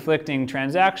two conflicting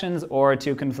transactions or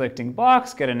two conflicting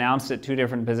blocks get announced at two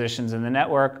different positions in the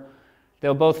network,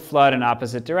 they'll both flood in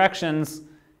opposite directions,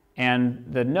 and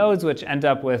the nodes which end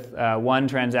up with one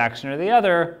transaction or the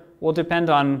other will depend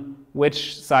on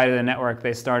which side of the network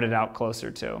they started out closer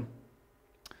to.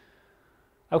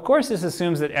 Of course, this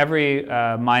assumes that every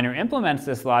miner implements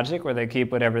this logic where they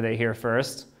keep whatever they hear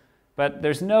first, but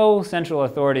there's no central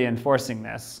authority enforcing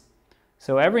this.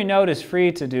 So every node is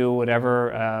free to do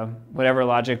whatever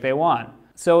logic they want.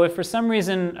 So if for some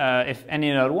reason, if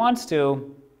any node wants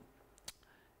to,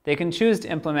 they can choose to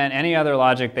implement any other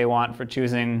logic they want for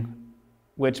choosing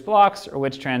which blocks or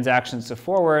which transactions to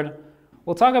forward.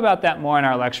 We'll talk about that more in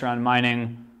our lecture on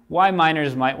mining, why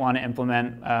miners might want to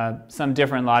implement some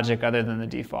different logic other than the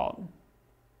default.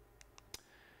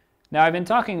 Now, I've been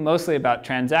talking mostly about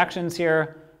transactions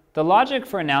here. The logic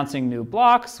for announcing new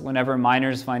blocks whenever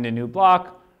miners find a new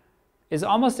block is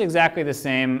almost exactly the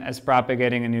same as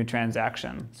propagating a new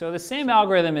transaction. So the same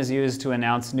algorithm is used to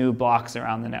announce new blocks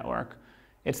around the network.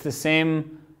 It's the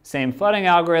same flooding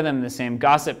algorithm, the same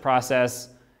gossip process.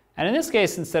 And in this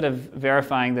case, instead of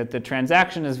verifying that the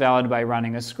transaction is valid by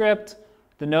running a script,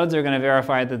 the nodes are going to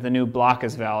verify that the new block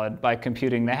is valid by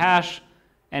computing the hash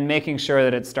and making sure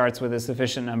that it starts with a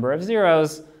sufficient number of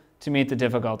zeros to meet the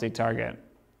difficulty target.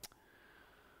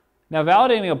 Now,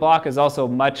 validating a block is also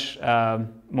much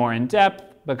more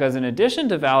in-depth because in addition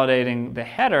to validating the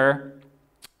header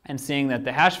and seeing that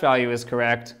the hash value is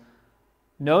correct,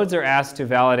 nodes are asked to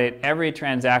validate every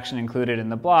transaction included in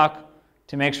the block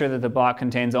to make sure that the block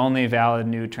contains only valid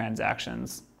new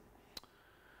transactions.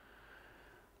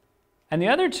 And the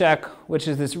other check, which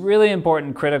is this really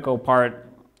important critical part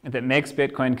that makes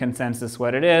Bitcoin consensus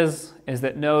what it is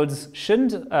that nodes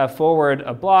shouldn't forward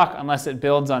a block unless it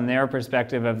builds on their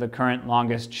perspective of the current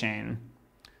longest chain.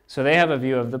 So they have a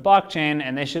view of the blockchain,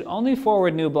 and they should only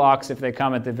forward new blocks if they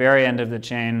come at the very end of the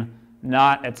chain,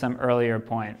 not at some earlier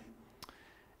point.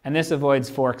 And this avoids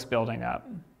forks building up.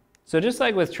 So just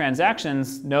like with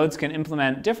transactions, nodes can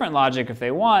implement different logic if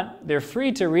they want. They're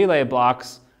free to relay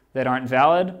blocks that aren't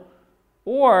valid,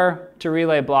 or to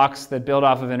relay blocks that build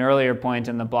off of an earlier point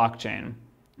in the blockchain.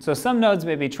 So some nodes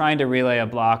may be trying to relay a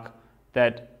block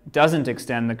that doesn't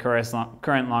extend the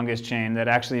current longest chain, that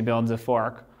actually builds a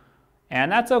fork.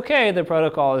 And that's okay, the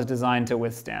protocol is designed to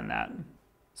withstand that.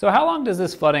 So how long does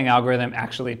this flooding algorithm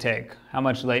actually take? How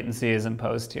much latency is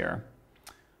imposed here?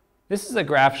 This is a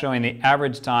graph showing the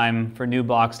average time for new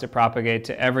blocks to propagate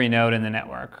to every node in the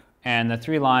network. And the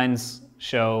 3 lines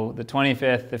show the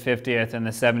 25th, the 50th, and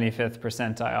the 75th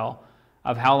percentile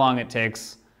of how long it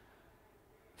takes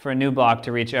for a new block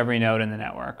to reach every node in the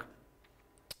network.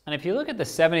 And if you look at the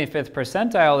 75th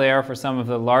percentile there for some of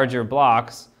the larger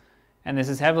blocks, and this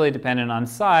is heavily dependent on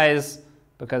size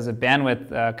because of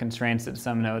bandwidth constraints that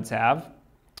some nodes have,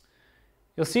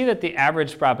 you'll see that the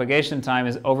average propagation time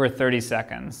is over 30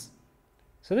 seconds.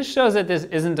 So this shows that this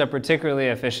isn't a particularly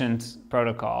efficient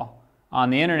protocol.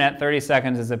 On the internet, 30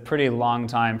 seconds is a pretty long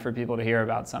time for people to hear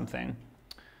about something.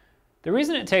 The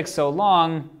reason it takes so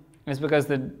long is because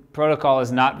the protocol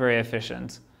is not very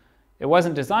efficient. It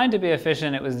wasn't designed to be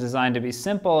efficient, it was designed to be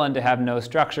simple and to have no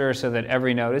structure so that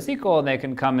every node is equal and they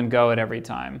can come and go at every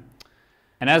time.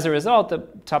 And as a result, the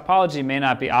topology may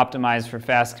not be optimized for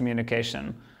fast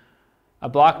communication. A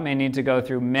block may need to go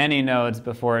through many nodes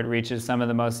before it reaches some of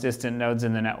the most distant nodes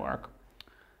in the network.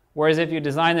 Whereas if you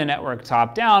design the network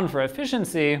top-down for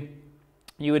efficiency,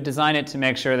 you would design it to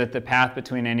make sure that the path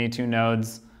between any 2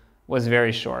 nodes was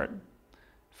very short.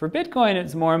 For Bitcoin,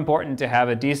 it's more important to have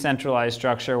a decentralized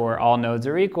structure where all nodes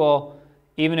are equal,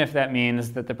 even if that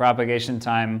means that the propagation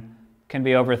time can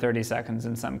be over 30 seconds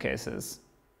in some cases.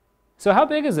 So how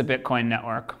big is a Bitcoin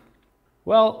network?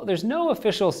 Well, there's no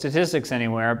official statistics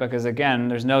anywhere because, again,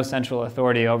 there's no central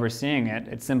authority overseeing it.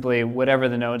 It's simply whatever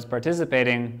the nodes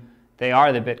participating, they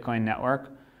are the Bitcoin network.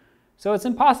 So it's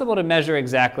impossible to measure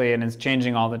exactly, and it's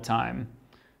changing all the time.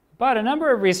 But a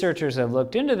number of researchers have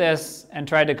looked into this and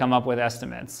tried to come up with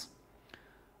estimates.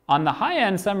 On the high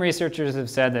end, some researchers have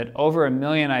said that over 1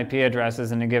 million IP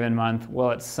addresses in a given month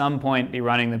will at some point be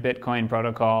running the Bitcoin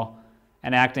protocol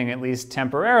and acting at least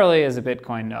temporarily as a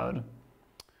Bitcoin node.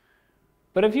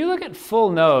 But if you look at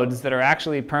full nodes that are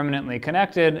actually permanently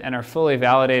connected and are fully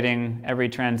validating every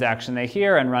transaction they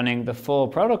hear and running the full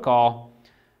protocol,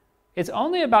 it's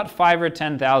only about 5 or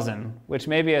 10,000, which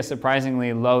may be a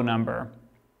surprisingly low number.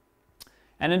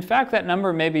 And in fact, that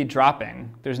number may be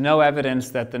dropping. There's no evidence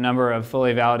that the number of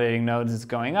fully validating nodes is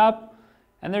going up,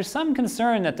 and there's some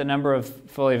concern that the number of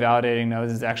fully validating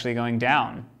nodes is actually going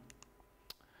down.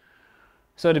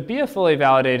 So to be a fully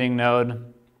validating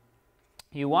node,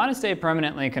 you want to stay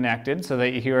permanently connected so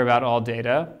that you hear about all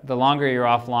data. The longer you're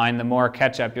offline, the more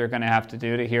catch-up you're going to have to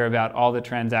do to hear about all the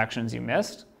transactions you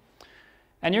missed.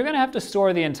 And you're going to have to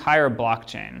store the entire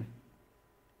blockchain.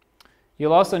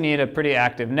 You'll also need a pretty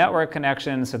active network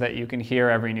connection so that you can hear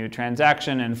every new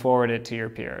transaction and forward it to your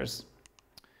peers.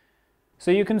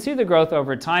 So you can see the growth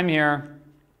over time here.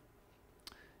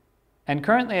 And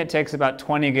currently it takes about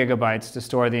 20 gigabytes to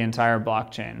store the entire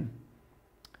blockchain,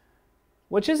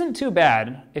 which isn't too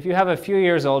bad. If you have a few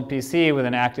years old PC with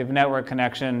an active network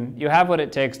connection, you have what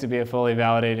it takes to be a fully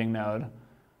validating node.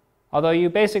 Although you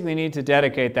basically need to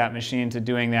dedicate that machine to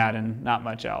doing that and not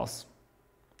much else.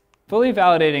 Fully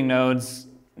validating nodes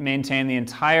maintain the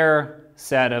entire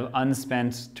set of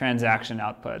unspent transaction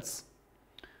outputs.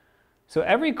 So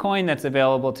every coin that's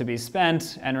available to be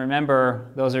spent, and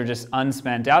remember, those are just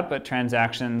unspent output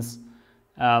transactions,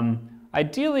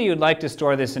 ideally you'd like to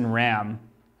store this in RAM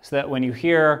so that when you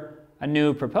hear a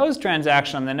new proposed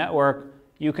transaction on the network,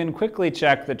 you can quickly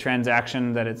check the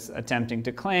transaction that it's attempting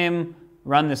to claim,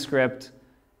 run the script,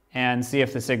 and see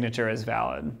if the signature is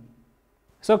valid.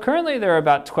 So currently there are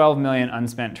about 12 million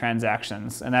unspent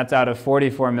transactions, and that's out of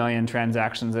 44 million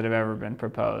transactions that have ever been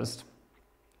proposed.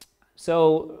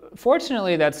 So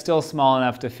fortunately, that's still small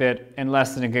enough to fit in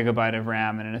less than a gigabyte of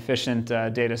RAM in an efficient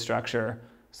data structure,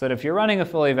 so that if you're running a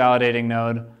fully validating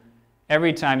node,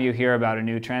 every time you hear about a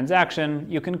new transaction,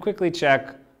 you can quickly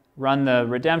check, run the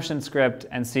redemption script,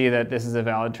 and see that this is a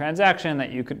valid transaction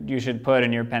that you should put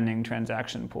in your pending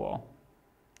transaction pool.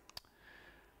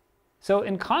 So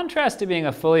in contrast to being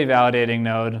a fully validating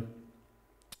node,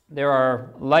 there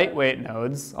are lightweight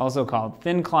nodes, also called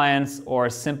thin clients or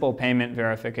simple payment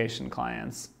verification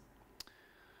clients.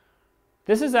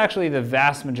 This is actually the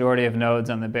vast majority of nodes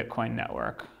on the Bitcoin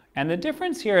network. And the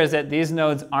difference here is that these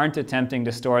nodes aren't attempting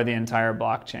to store the entire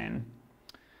blockchain.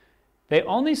 They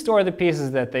only store the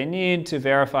pieces that they need to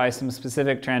verify some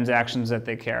specific transactions that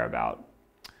they care about.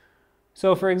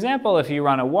 So for example, if you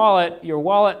run a wallet, your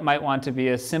wallet might want to be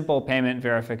a simple payment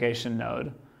verification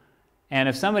node. And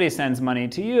if somebody sends money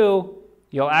to you,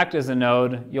 you'll act as a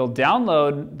node. You'll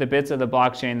download the bits of the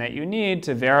blockchain that you need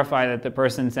to verify that the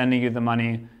person sending you the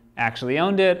money actually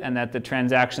owned it and that the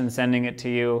transaction sending it to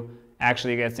you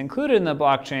actually gets included in the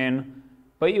blockchain,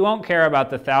 but you won't care about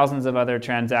the thousands of other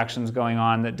transactions going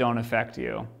on that don't affect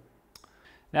you.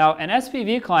 Now, an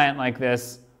SPV client like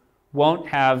this won't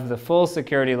have the full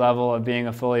security level of being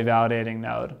a fully validating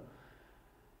node.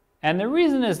 And the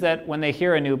reason is that when they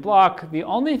hear a new block, the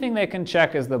only thing they can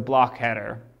check is the block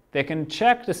header. They can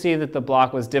check to see that the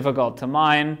block was difficult to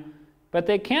mine, but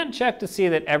they can't check to see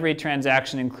that every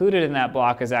transaction included in that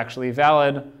block is actually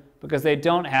valid because they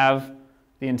don't have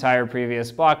the entire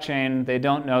previous blockchain. They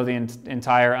don't know the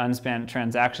entire unspent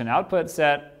transaction output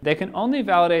set. They can only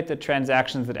validate the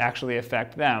transactions that actually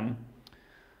affect them.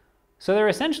 So they're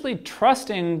essentially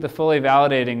trusting the fully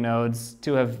validating nodes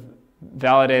to have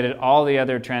validated all the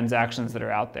other transactions that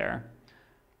are out there.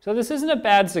 So this isn't a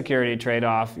bad security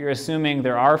trade-off. You're assuming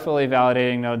there are fully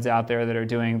validating nodes out there that are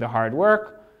doing the hard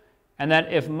work, and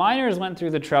that if miners went through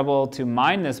the trouble to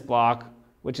mine this block,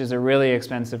 which is a really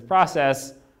expensive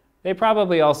process, they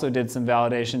probably also did some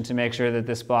validation to make sure that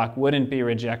this block wouldn't be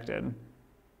rejected.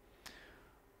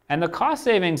 And the cost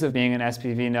savings of being an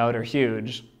SPV node are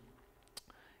huge.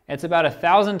 It's about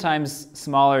 1,000 times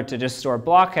smaller to just store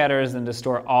block headers than to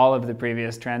store all of the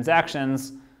previous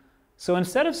transactions. So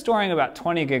instead of storing about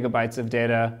 20 gigabytes of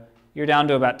data, you're down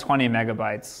to about 20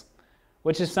 megabytes,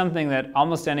 which is something that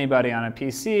almost anybody on a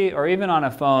PC or even on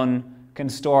a phone can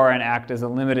store and act as a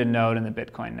limited node in the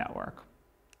Bitcoin network.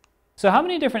 So how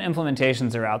many different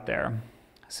implementations are out there?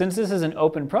 Since this is an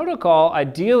open protocol,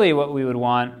 ideally what we would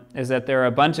want is that there are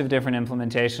a bunch of different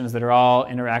implementations that are all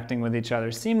interacting with each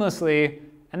other seamlessly,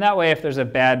 and that way if there's a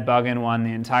bad bug in one,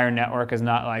 the entire network is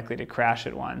not likely to crash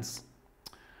at once.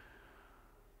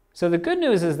 So the good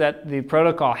news is that the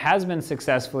protocol has been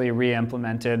successfully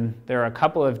re-implemented. There are a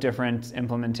couple of different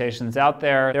implementations out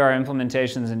there. There are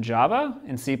implementations in Java,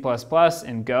 in C++,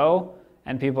 in Go,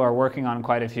 and people are working on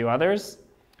quite a few others.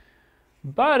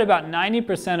 But about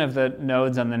 90% of the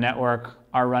nodes on the network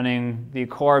are running the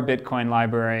core Bitcoin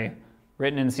library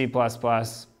written in C++, where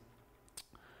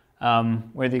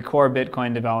the core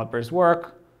Bitcoin developers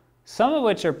work, some of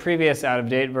which are previous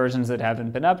out-of-date versions that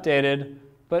haven't been updated,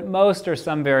 but most are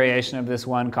some variation of this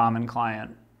one common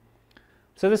client.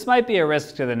 So this might be a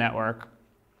risk to the network.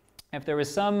 If there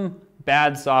was some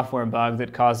bad software bug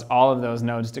that caused all of those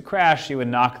nodes to crash, you would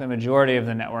knock the majority of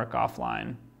the network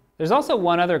offline. There's also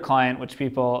one other client which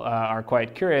people are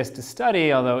quite curious to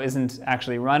study, although isn't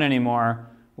actually run anymore,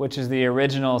 which is the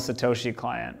original Satoshi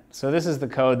client. So this is the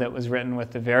code that was written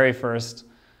with the very first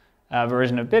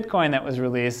version of Bitcoin that was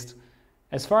released.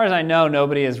 As far as I know,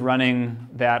 nobody is running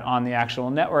that on the actual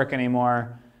network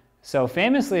anymore. So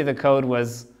famously, the code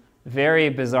was very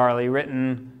bizarrely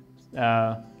written,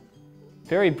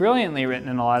 very brilliantly written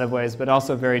in a lot of ways, but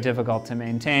also very difficult to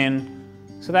maintain.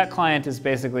 So that client is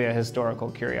basically a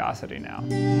historical curiosity now.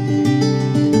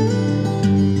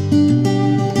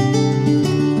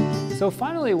 So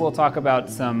finally, we'll talk about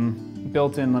some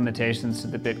built-in limitations to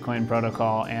the Bitcoin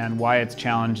protocol and why it's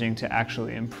challenging to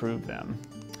actually improve them.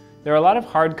 There are a lot of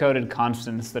hard-coded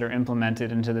constants that are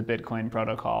implemented into the Bitcoin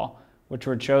protocol, which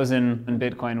were chosen when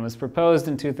Bitcoin was proposed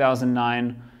in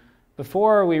 2009,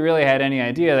 before we really had any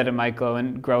idea that it might grow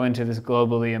into this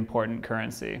globally important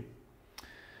currency.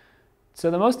 So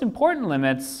the most important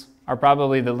limits are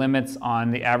probably the limits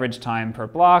on the average time per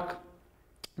block,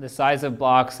 the size of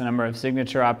blocks, the number of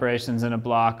signature operations in a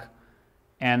block,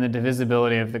 and the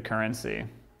divisibility of the currency.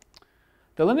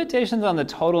 The limitations on the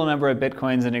total number of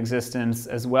Bitcoins in existence,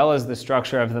 as well as the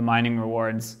structure of the mining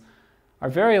rewards, are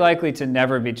very likely to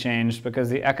never be changed because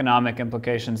the economic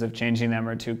implications of changing them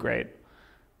are too great.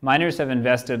 Miners have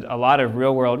invested a lot of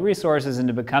real-world resources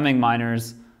into becoming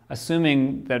miners,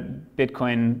 assuming that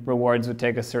Bitcoin rewards would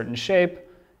take a certain shape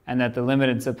and that the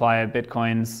limited supply of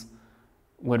Bitcoins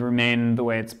would remain the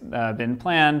way it's been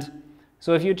planned.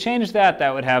 So if you change that,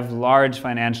 that would have large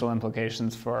financial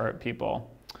implications for people.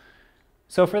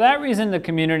 So for that reason, the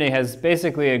community has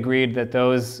basically agreed that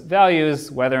those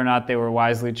values, whether or not they were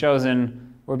wisely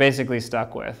chosen, we're basically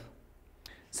stuck with.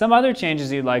 Some other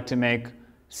changes you'd like to make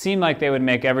seem like they would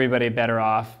make everybody better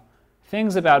off.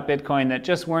 Things about Bitcoin that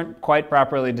just weren't quite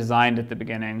properly designed at the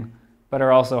beginning, but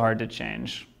are also hard to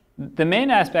change. The main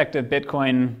aspect of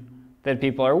Bitcoin that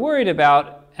people are worried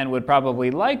about and would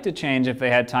probably like to change if they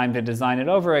had time to design it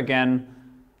over again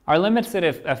are limits that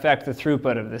affect the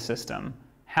throughput of the system.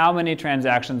 How many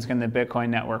transactions can the Bitcoin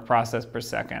network process per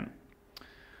second?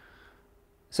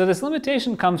 So this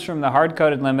limitation comes from the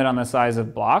hard-coded limit on the size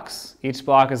of blocks. Each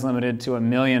block is limited to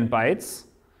 1,000,000 bytes.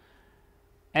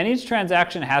 And each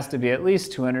transaction has to be at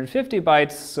least 250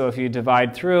 bytes. So if you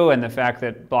divide through and the fact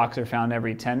that blocks are found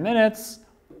every 10 minutes,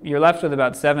 you're left with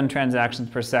about 7 transactions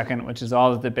per second, which is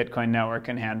all that the Bitcoin network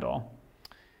can handle.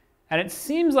 And it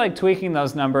seems like tweaking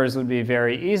those numbers would be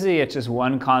very easy. It's just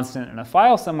one constant in a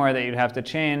file somewhere that you'd have to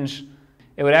change.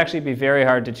 It would actually be very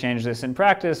hard to change this in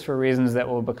practice for reasons that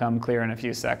will become clear in a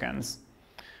few seconds.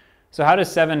 So how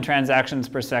does 7 transactions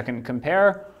per second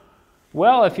compare?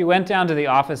 Well, if you went down to the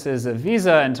offices of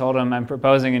Visa and told them I'm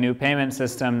proposing a new payment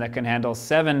system that can handle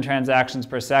 7 transactions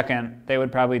per second, they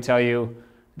would probably tell you,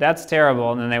 that's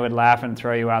terrible, and then they would laugh and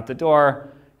throw you out the door.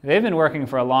 They've been working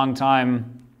for a long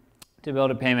time to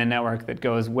build a payment network that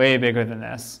goes way bigger than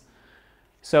this.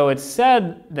 So it's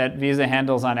said that Visa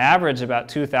handles on average about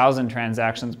 2,000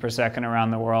 transactions per second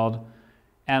around the world.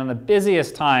 And on the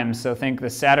busiest times, so think the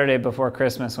Saturday before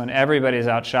Christmas when everybody's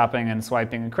out shopping and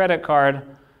swiping a credit card,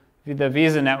 the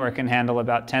Visa network can handle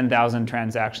about 10,000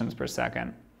 transactions per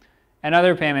second. And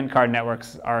other payment card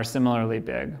networks are similarly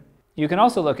big. You can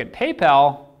also look at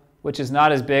PayPal, which is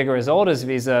not as big or as old as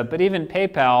Visa, but even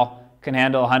PayPal can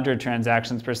handle 100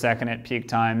 transactions per second at peak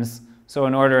times, so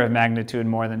an order of magnitude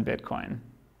more than Bitcoin.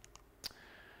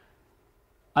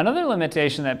 Another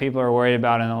limitation that people are worried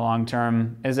about in the long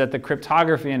term is that the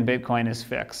cryptography in Bitcoin is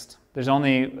fixed. There's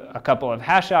only a couple of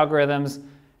hash algorithms,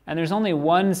 and there's only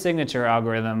one signature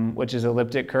algorithm, which is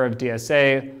elliptic curve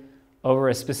DSA, over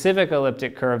a specific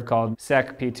elliptic curve called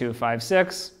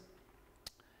SEC-P256.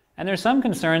 And there's some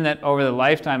concern that over the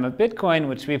lifetime of Bitcoin,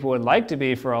 which people would like to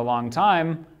be for a long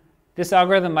time, this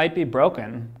algorithm might be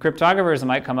broken. Cryptographers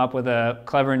might come up with a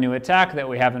clever new attack that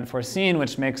we haven't foreseen,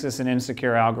 which makes this an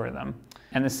insecure algorithm.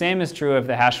 And the same is true of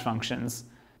the hash functions.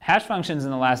 Hash functions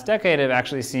in the last decade have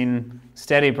actually seen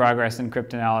steady progress in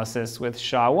cryptanalysis, with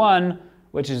SHA-1,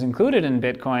 which is included in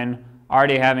Bitcoin,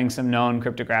 already having some known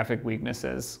cryptographic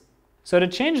weaknesses. So to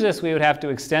change this, we would have to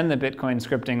extend the Bitcoin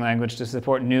scripting language to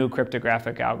support new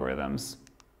cryptographic algorithms.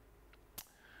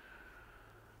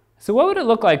 So what would it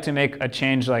look like to make a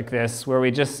change like this, where we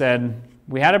just said,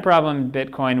 we had a problem in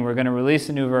Bitcoin, we're going to release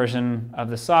a new version of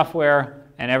the software,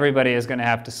 and everybody is going to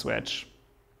have to switch?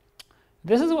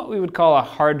 This is what we would call a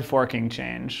hard forking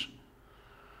change.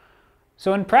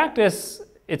 So in practice,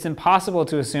 it's impossible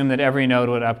to assume that every node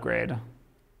would upgrade.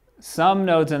 Some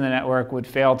nodes in the network would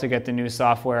fail to get the new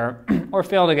software or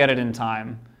fail to get it in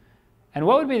time. And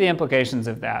what would be the implications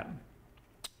of that?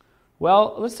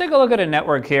 Well, let's take a look at a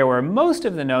network here where most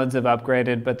of the nodes have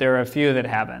upgraded, but there are a few that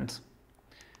haven't.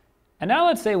 And now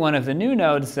let's say one of the new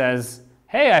nodes says,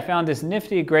 hey, I found this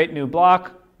nifty, great new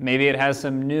block. Maybe it has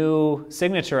some new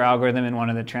signature algorithm in one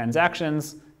of the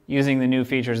transactions using the new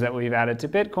features that we've added to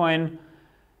Bitcoin.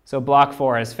 So block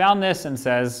 4 has found this and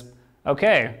says,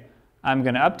 OK, I'm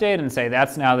going to update and say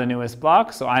that's now the newest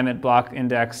block. So I'm at block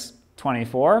index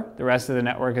 24. The rest of the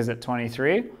network is at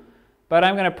 23. But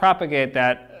I'm going to propagate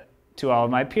that to all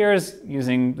of my peers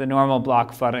using the normal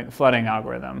block flooding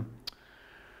algorithm.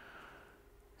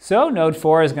 So node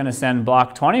 4 is going to send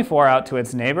block 24 out to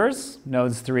its neighbors,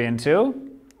 nodes 3 and 2.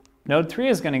 Node 3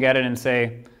 is going to get it and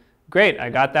say, great, I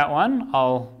got that one.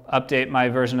 I'll update my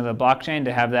version of the blockchain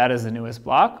to have that as the newest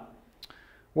block.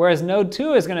 Whereas node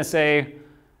 2 is going to say,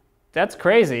 that's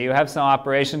crazy. You have some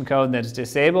operation code that's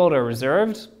disabled or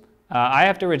reserved. I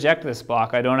have to reject this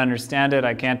block. I don't understand it.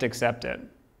 I can't accept it.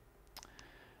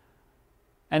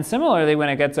 And similarly, when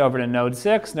it gets over to node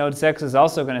 6 is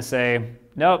also going to say,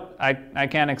 nope, I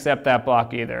can't accept that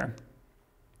block either.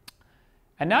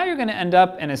 And now you're going to end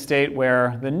up in a state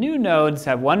where the new nodes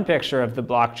have one picture of the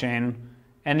blockchain,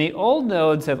 and the old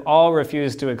nodes have all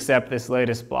refused to accept this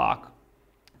latest block.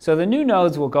 So the new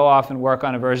nodes will go off and work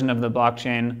on a version of the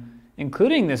blockchain,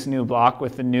 including this new block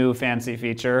with the new fancy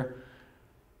feature.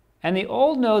 And the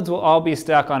old nodes will all be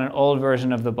stuck on an old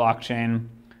version of the blockchain.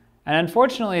 And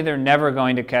unfortunately, they're never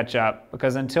going to catch up,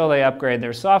 because until they upgrade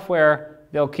their software,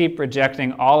 they'll keep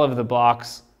rejecting all of the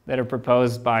blocks that are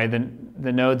proposed by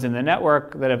the nodes in the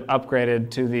network that have upgraded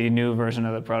to the new version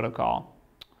of the protocol.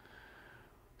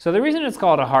 So the reason it's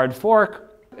called a hard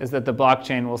fork is that the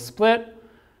blockchain will split.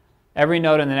 Every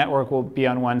node in the network will be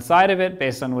on one side of it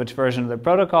based on which version of the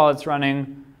protocol it's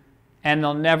running, and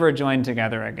they'll never join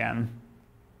together again.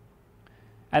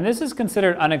 And this is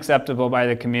considered unacceptable by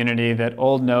the community, that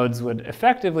old nodes would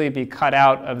effectively be cut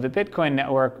out of the Bitcoin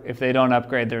network if they don't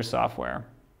upgrade their software.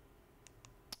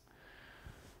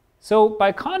 So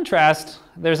by contrast,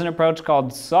 there's an approach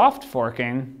called soft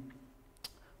forking,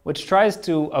 which tries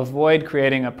to avoid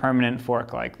creating a permanent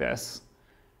fork like this.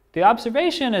 The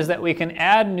observation is that we can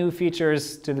add new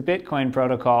features to the Bitcoin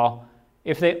protocol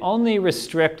if they only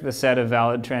restrict the set of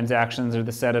valid transactions or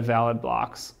the set of valid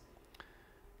blocks.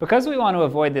 Because we want to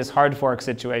avoid this hard fork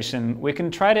situation, we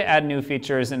can try to add new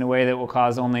features in a way that will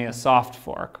cause only a soft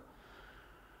fork.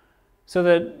 So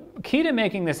the key to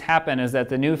making this happen is that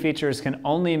the new features can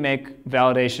only make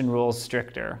validation rules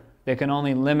stricter. They can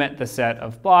only limit the set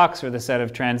of blocks or the set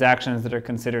of transactions that are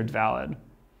considered valid.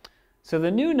 So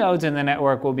the new nodes in the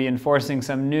network will be enforcing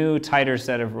some new, tighter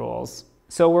set of rules.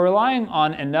 So we're relying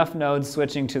on enough nodes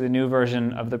switching to the new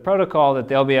version of the protocol that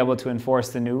they'll be able to enforce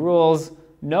the new rules,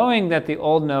 knowing that the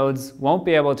old nodes won't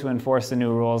be able to enforce the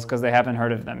new rules because they haven't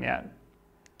heard of them yet.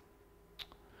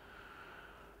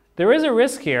 There is a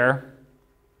risk here,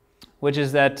 which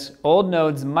is that old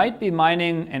nodes might be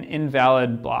mining an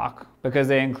invalid block because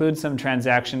they include some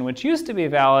transaction which used to be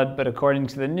valid, but according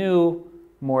to the new,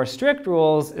 more strict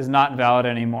rules, is not valid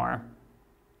anymore.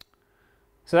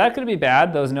 So that could be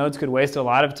bad. Those nodes could waste a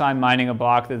lot of time mining a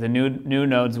block that the new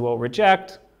nodes will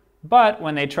reject. But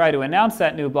when they try to announce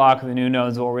that new block, the new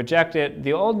nodes will reject it.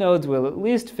 The old nodes will at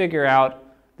least figure out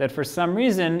that for some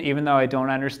reason, even though I don't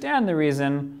understand the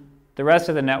reason, the rest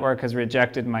of the network has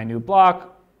rejected my new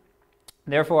block.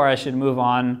 Therefore, I should move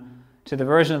on to the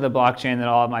version of the blockchain that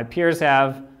all of my peers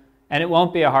have, and it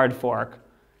won't be a hard fork.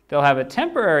 They'll have a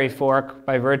temporary fork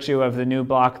by virtue of the new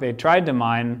block they tried to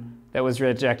mine that was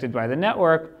rejected by the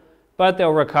network, but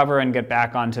they'll recover and get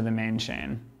back onto the main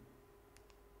chain.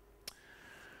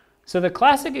 So the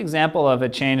classic example of a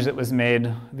change that was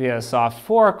made via a soft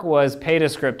fork was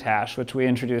pay-to-script hash, which we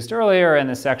introduced earlier in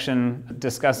the section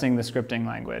discussing the scripting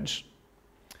language.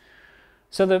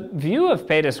 So the view of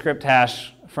pay-to-script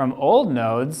hash from old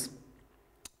nodes,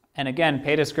 and again,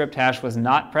 pay-to-script hash was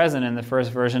not present in the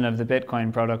first version of the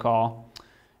Bitcoin protocol,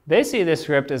 they see this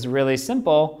script as really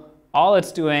simple. All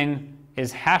it's doing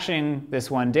is hashing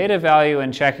this one data value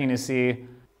and checking to see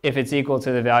if it's equal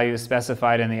to the value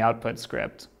specified in the output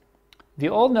script. The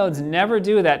old nodes never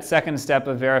do that second step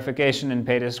of verification in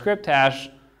pay-to-script hash,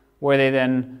 where they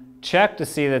then check to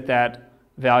see that that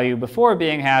value before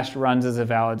being hashed runs as a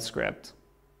valid script.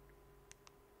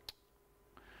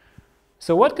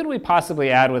 So what could we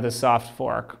possibly add with a soft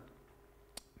fork?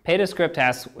 Pay-to-script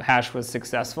hash was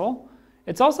successful.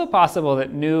 It's also possible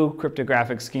that new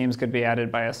cryptographic schemes could be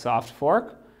added by a soft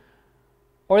fork,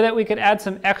 or that we could add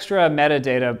some extra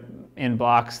metadata in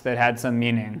blocks that had some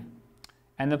meaning.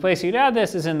 And the place you'd add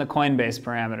this is in the Coinbase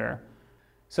parameter.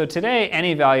 So today,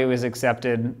 any value is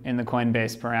accepted in the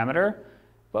Coinbase parameter,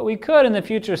 but we could in the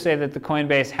future say that the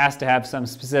Coinbase has to have some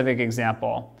specific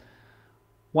example.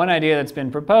 One idea that's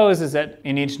been proposed is that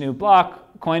in each new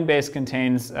block, Coinbase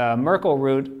contains a Merkle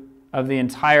root of the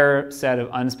entire set of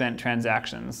unspent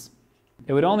transactions.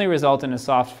 It would only result in a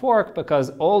soft fork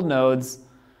because old nodes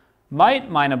might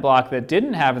mine a block that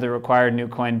didn't have the required new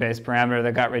Coinbase parameter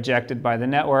that got rejected by the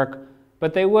network,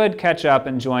 but they would catch up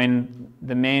and join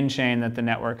the main chain that the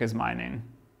network is mining.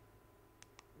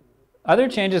 Other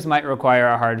changes might require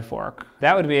a hard fork.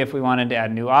 That would be if we wanted to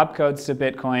add new opcodes to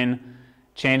Bitcoin,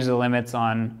 change the limits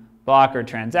on block or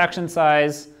transaction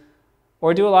size,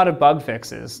 or do a lot of bug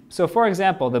fixes. So for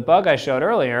example, the bug I showed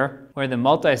earlier, where the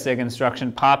multisig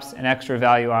instruction pops an extra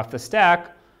value off the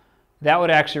stack, that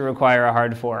would actually require a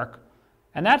hard fork.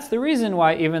 And that's the reason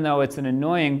why, even though it's an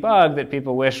annoying bug that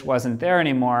people wish wasn't there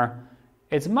anymore,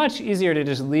 it's much easier to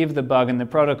just leave the bug in the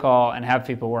protocol and have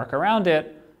people work around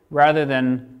it, rather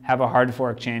than have a hard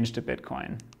fork change to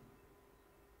Bitcoin.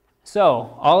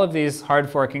 So all of these hard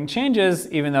forking changes,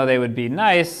 even though they would be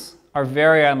nice, are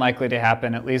very unlikely to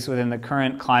happen, at least within the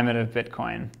current climate of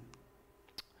Bitcoin.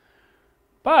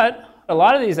 But a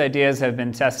lot of these ideas have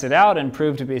been tested out and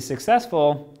proved to be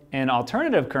successful in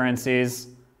alternative currencies,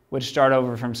 which start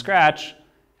over from scratch,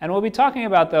 and we'll be talking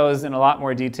about those in a lot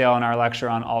more detail in our lecture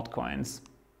on altcoins.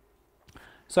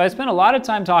 So I spent a lot of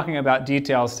time talking about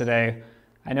details today.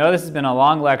 I know this has been a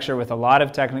long lecture with a lot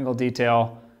of technical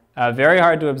detail, very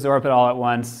hard to absorb it all at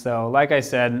once, so like I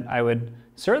said, I would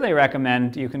certainly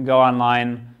recommend you can go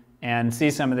online and see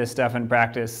some of this stuff in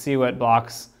practice, see what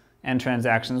blocks and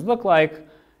transactions look like.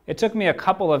 It took me a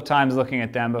couple of times looking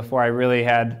at them before I really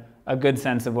had a good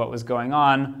sense of what was going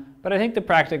on, but I think the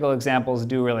practical examples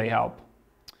do really help.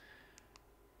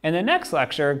 In the next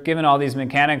lecture, given all these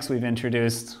mechanics we've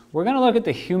introduced, we're going to look at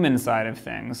the human side of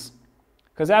things.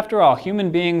 Because after all, human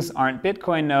beings aren't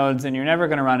Bitcoin nodes, and you're never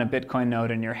going to run a Bitcoin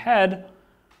node in your head.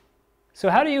 So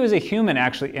how do you as a human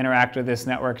actually interact with this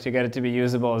network to get it to be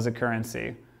usable as a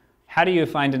currency? How do you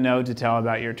find a node to tell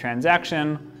about your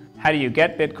transaction? How do you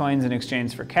get Bitcoins in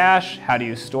exchange for cash? How do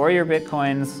you store your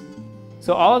Bitcoins?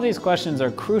 So all of these questions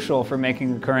are crucial for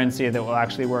making a currency that will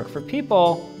actually work for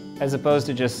people, as opposed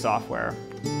to just software.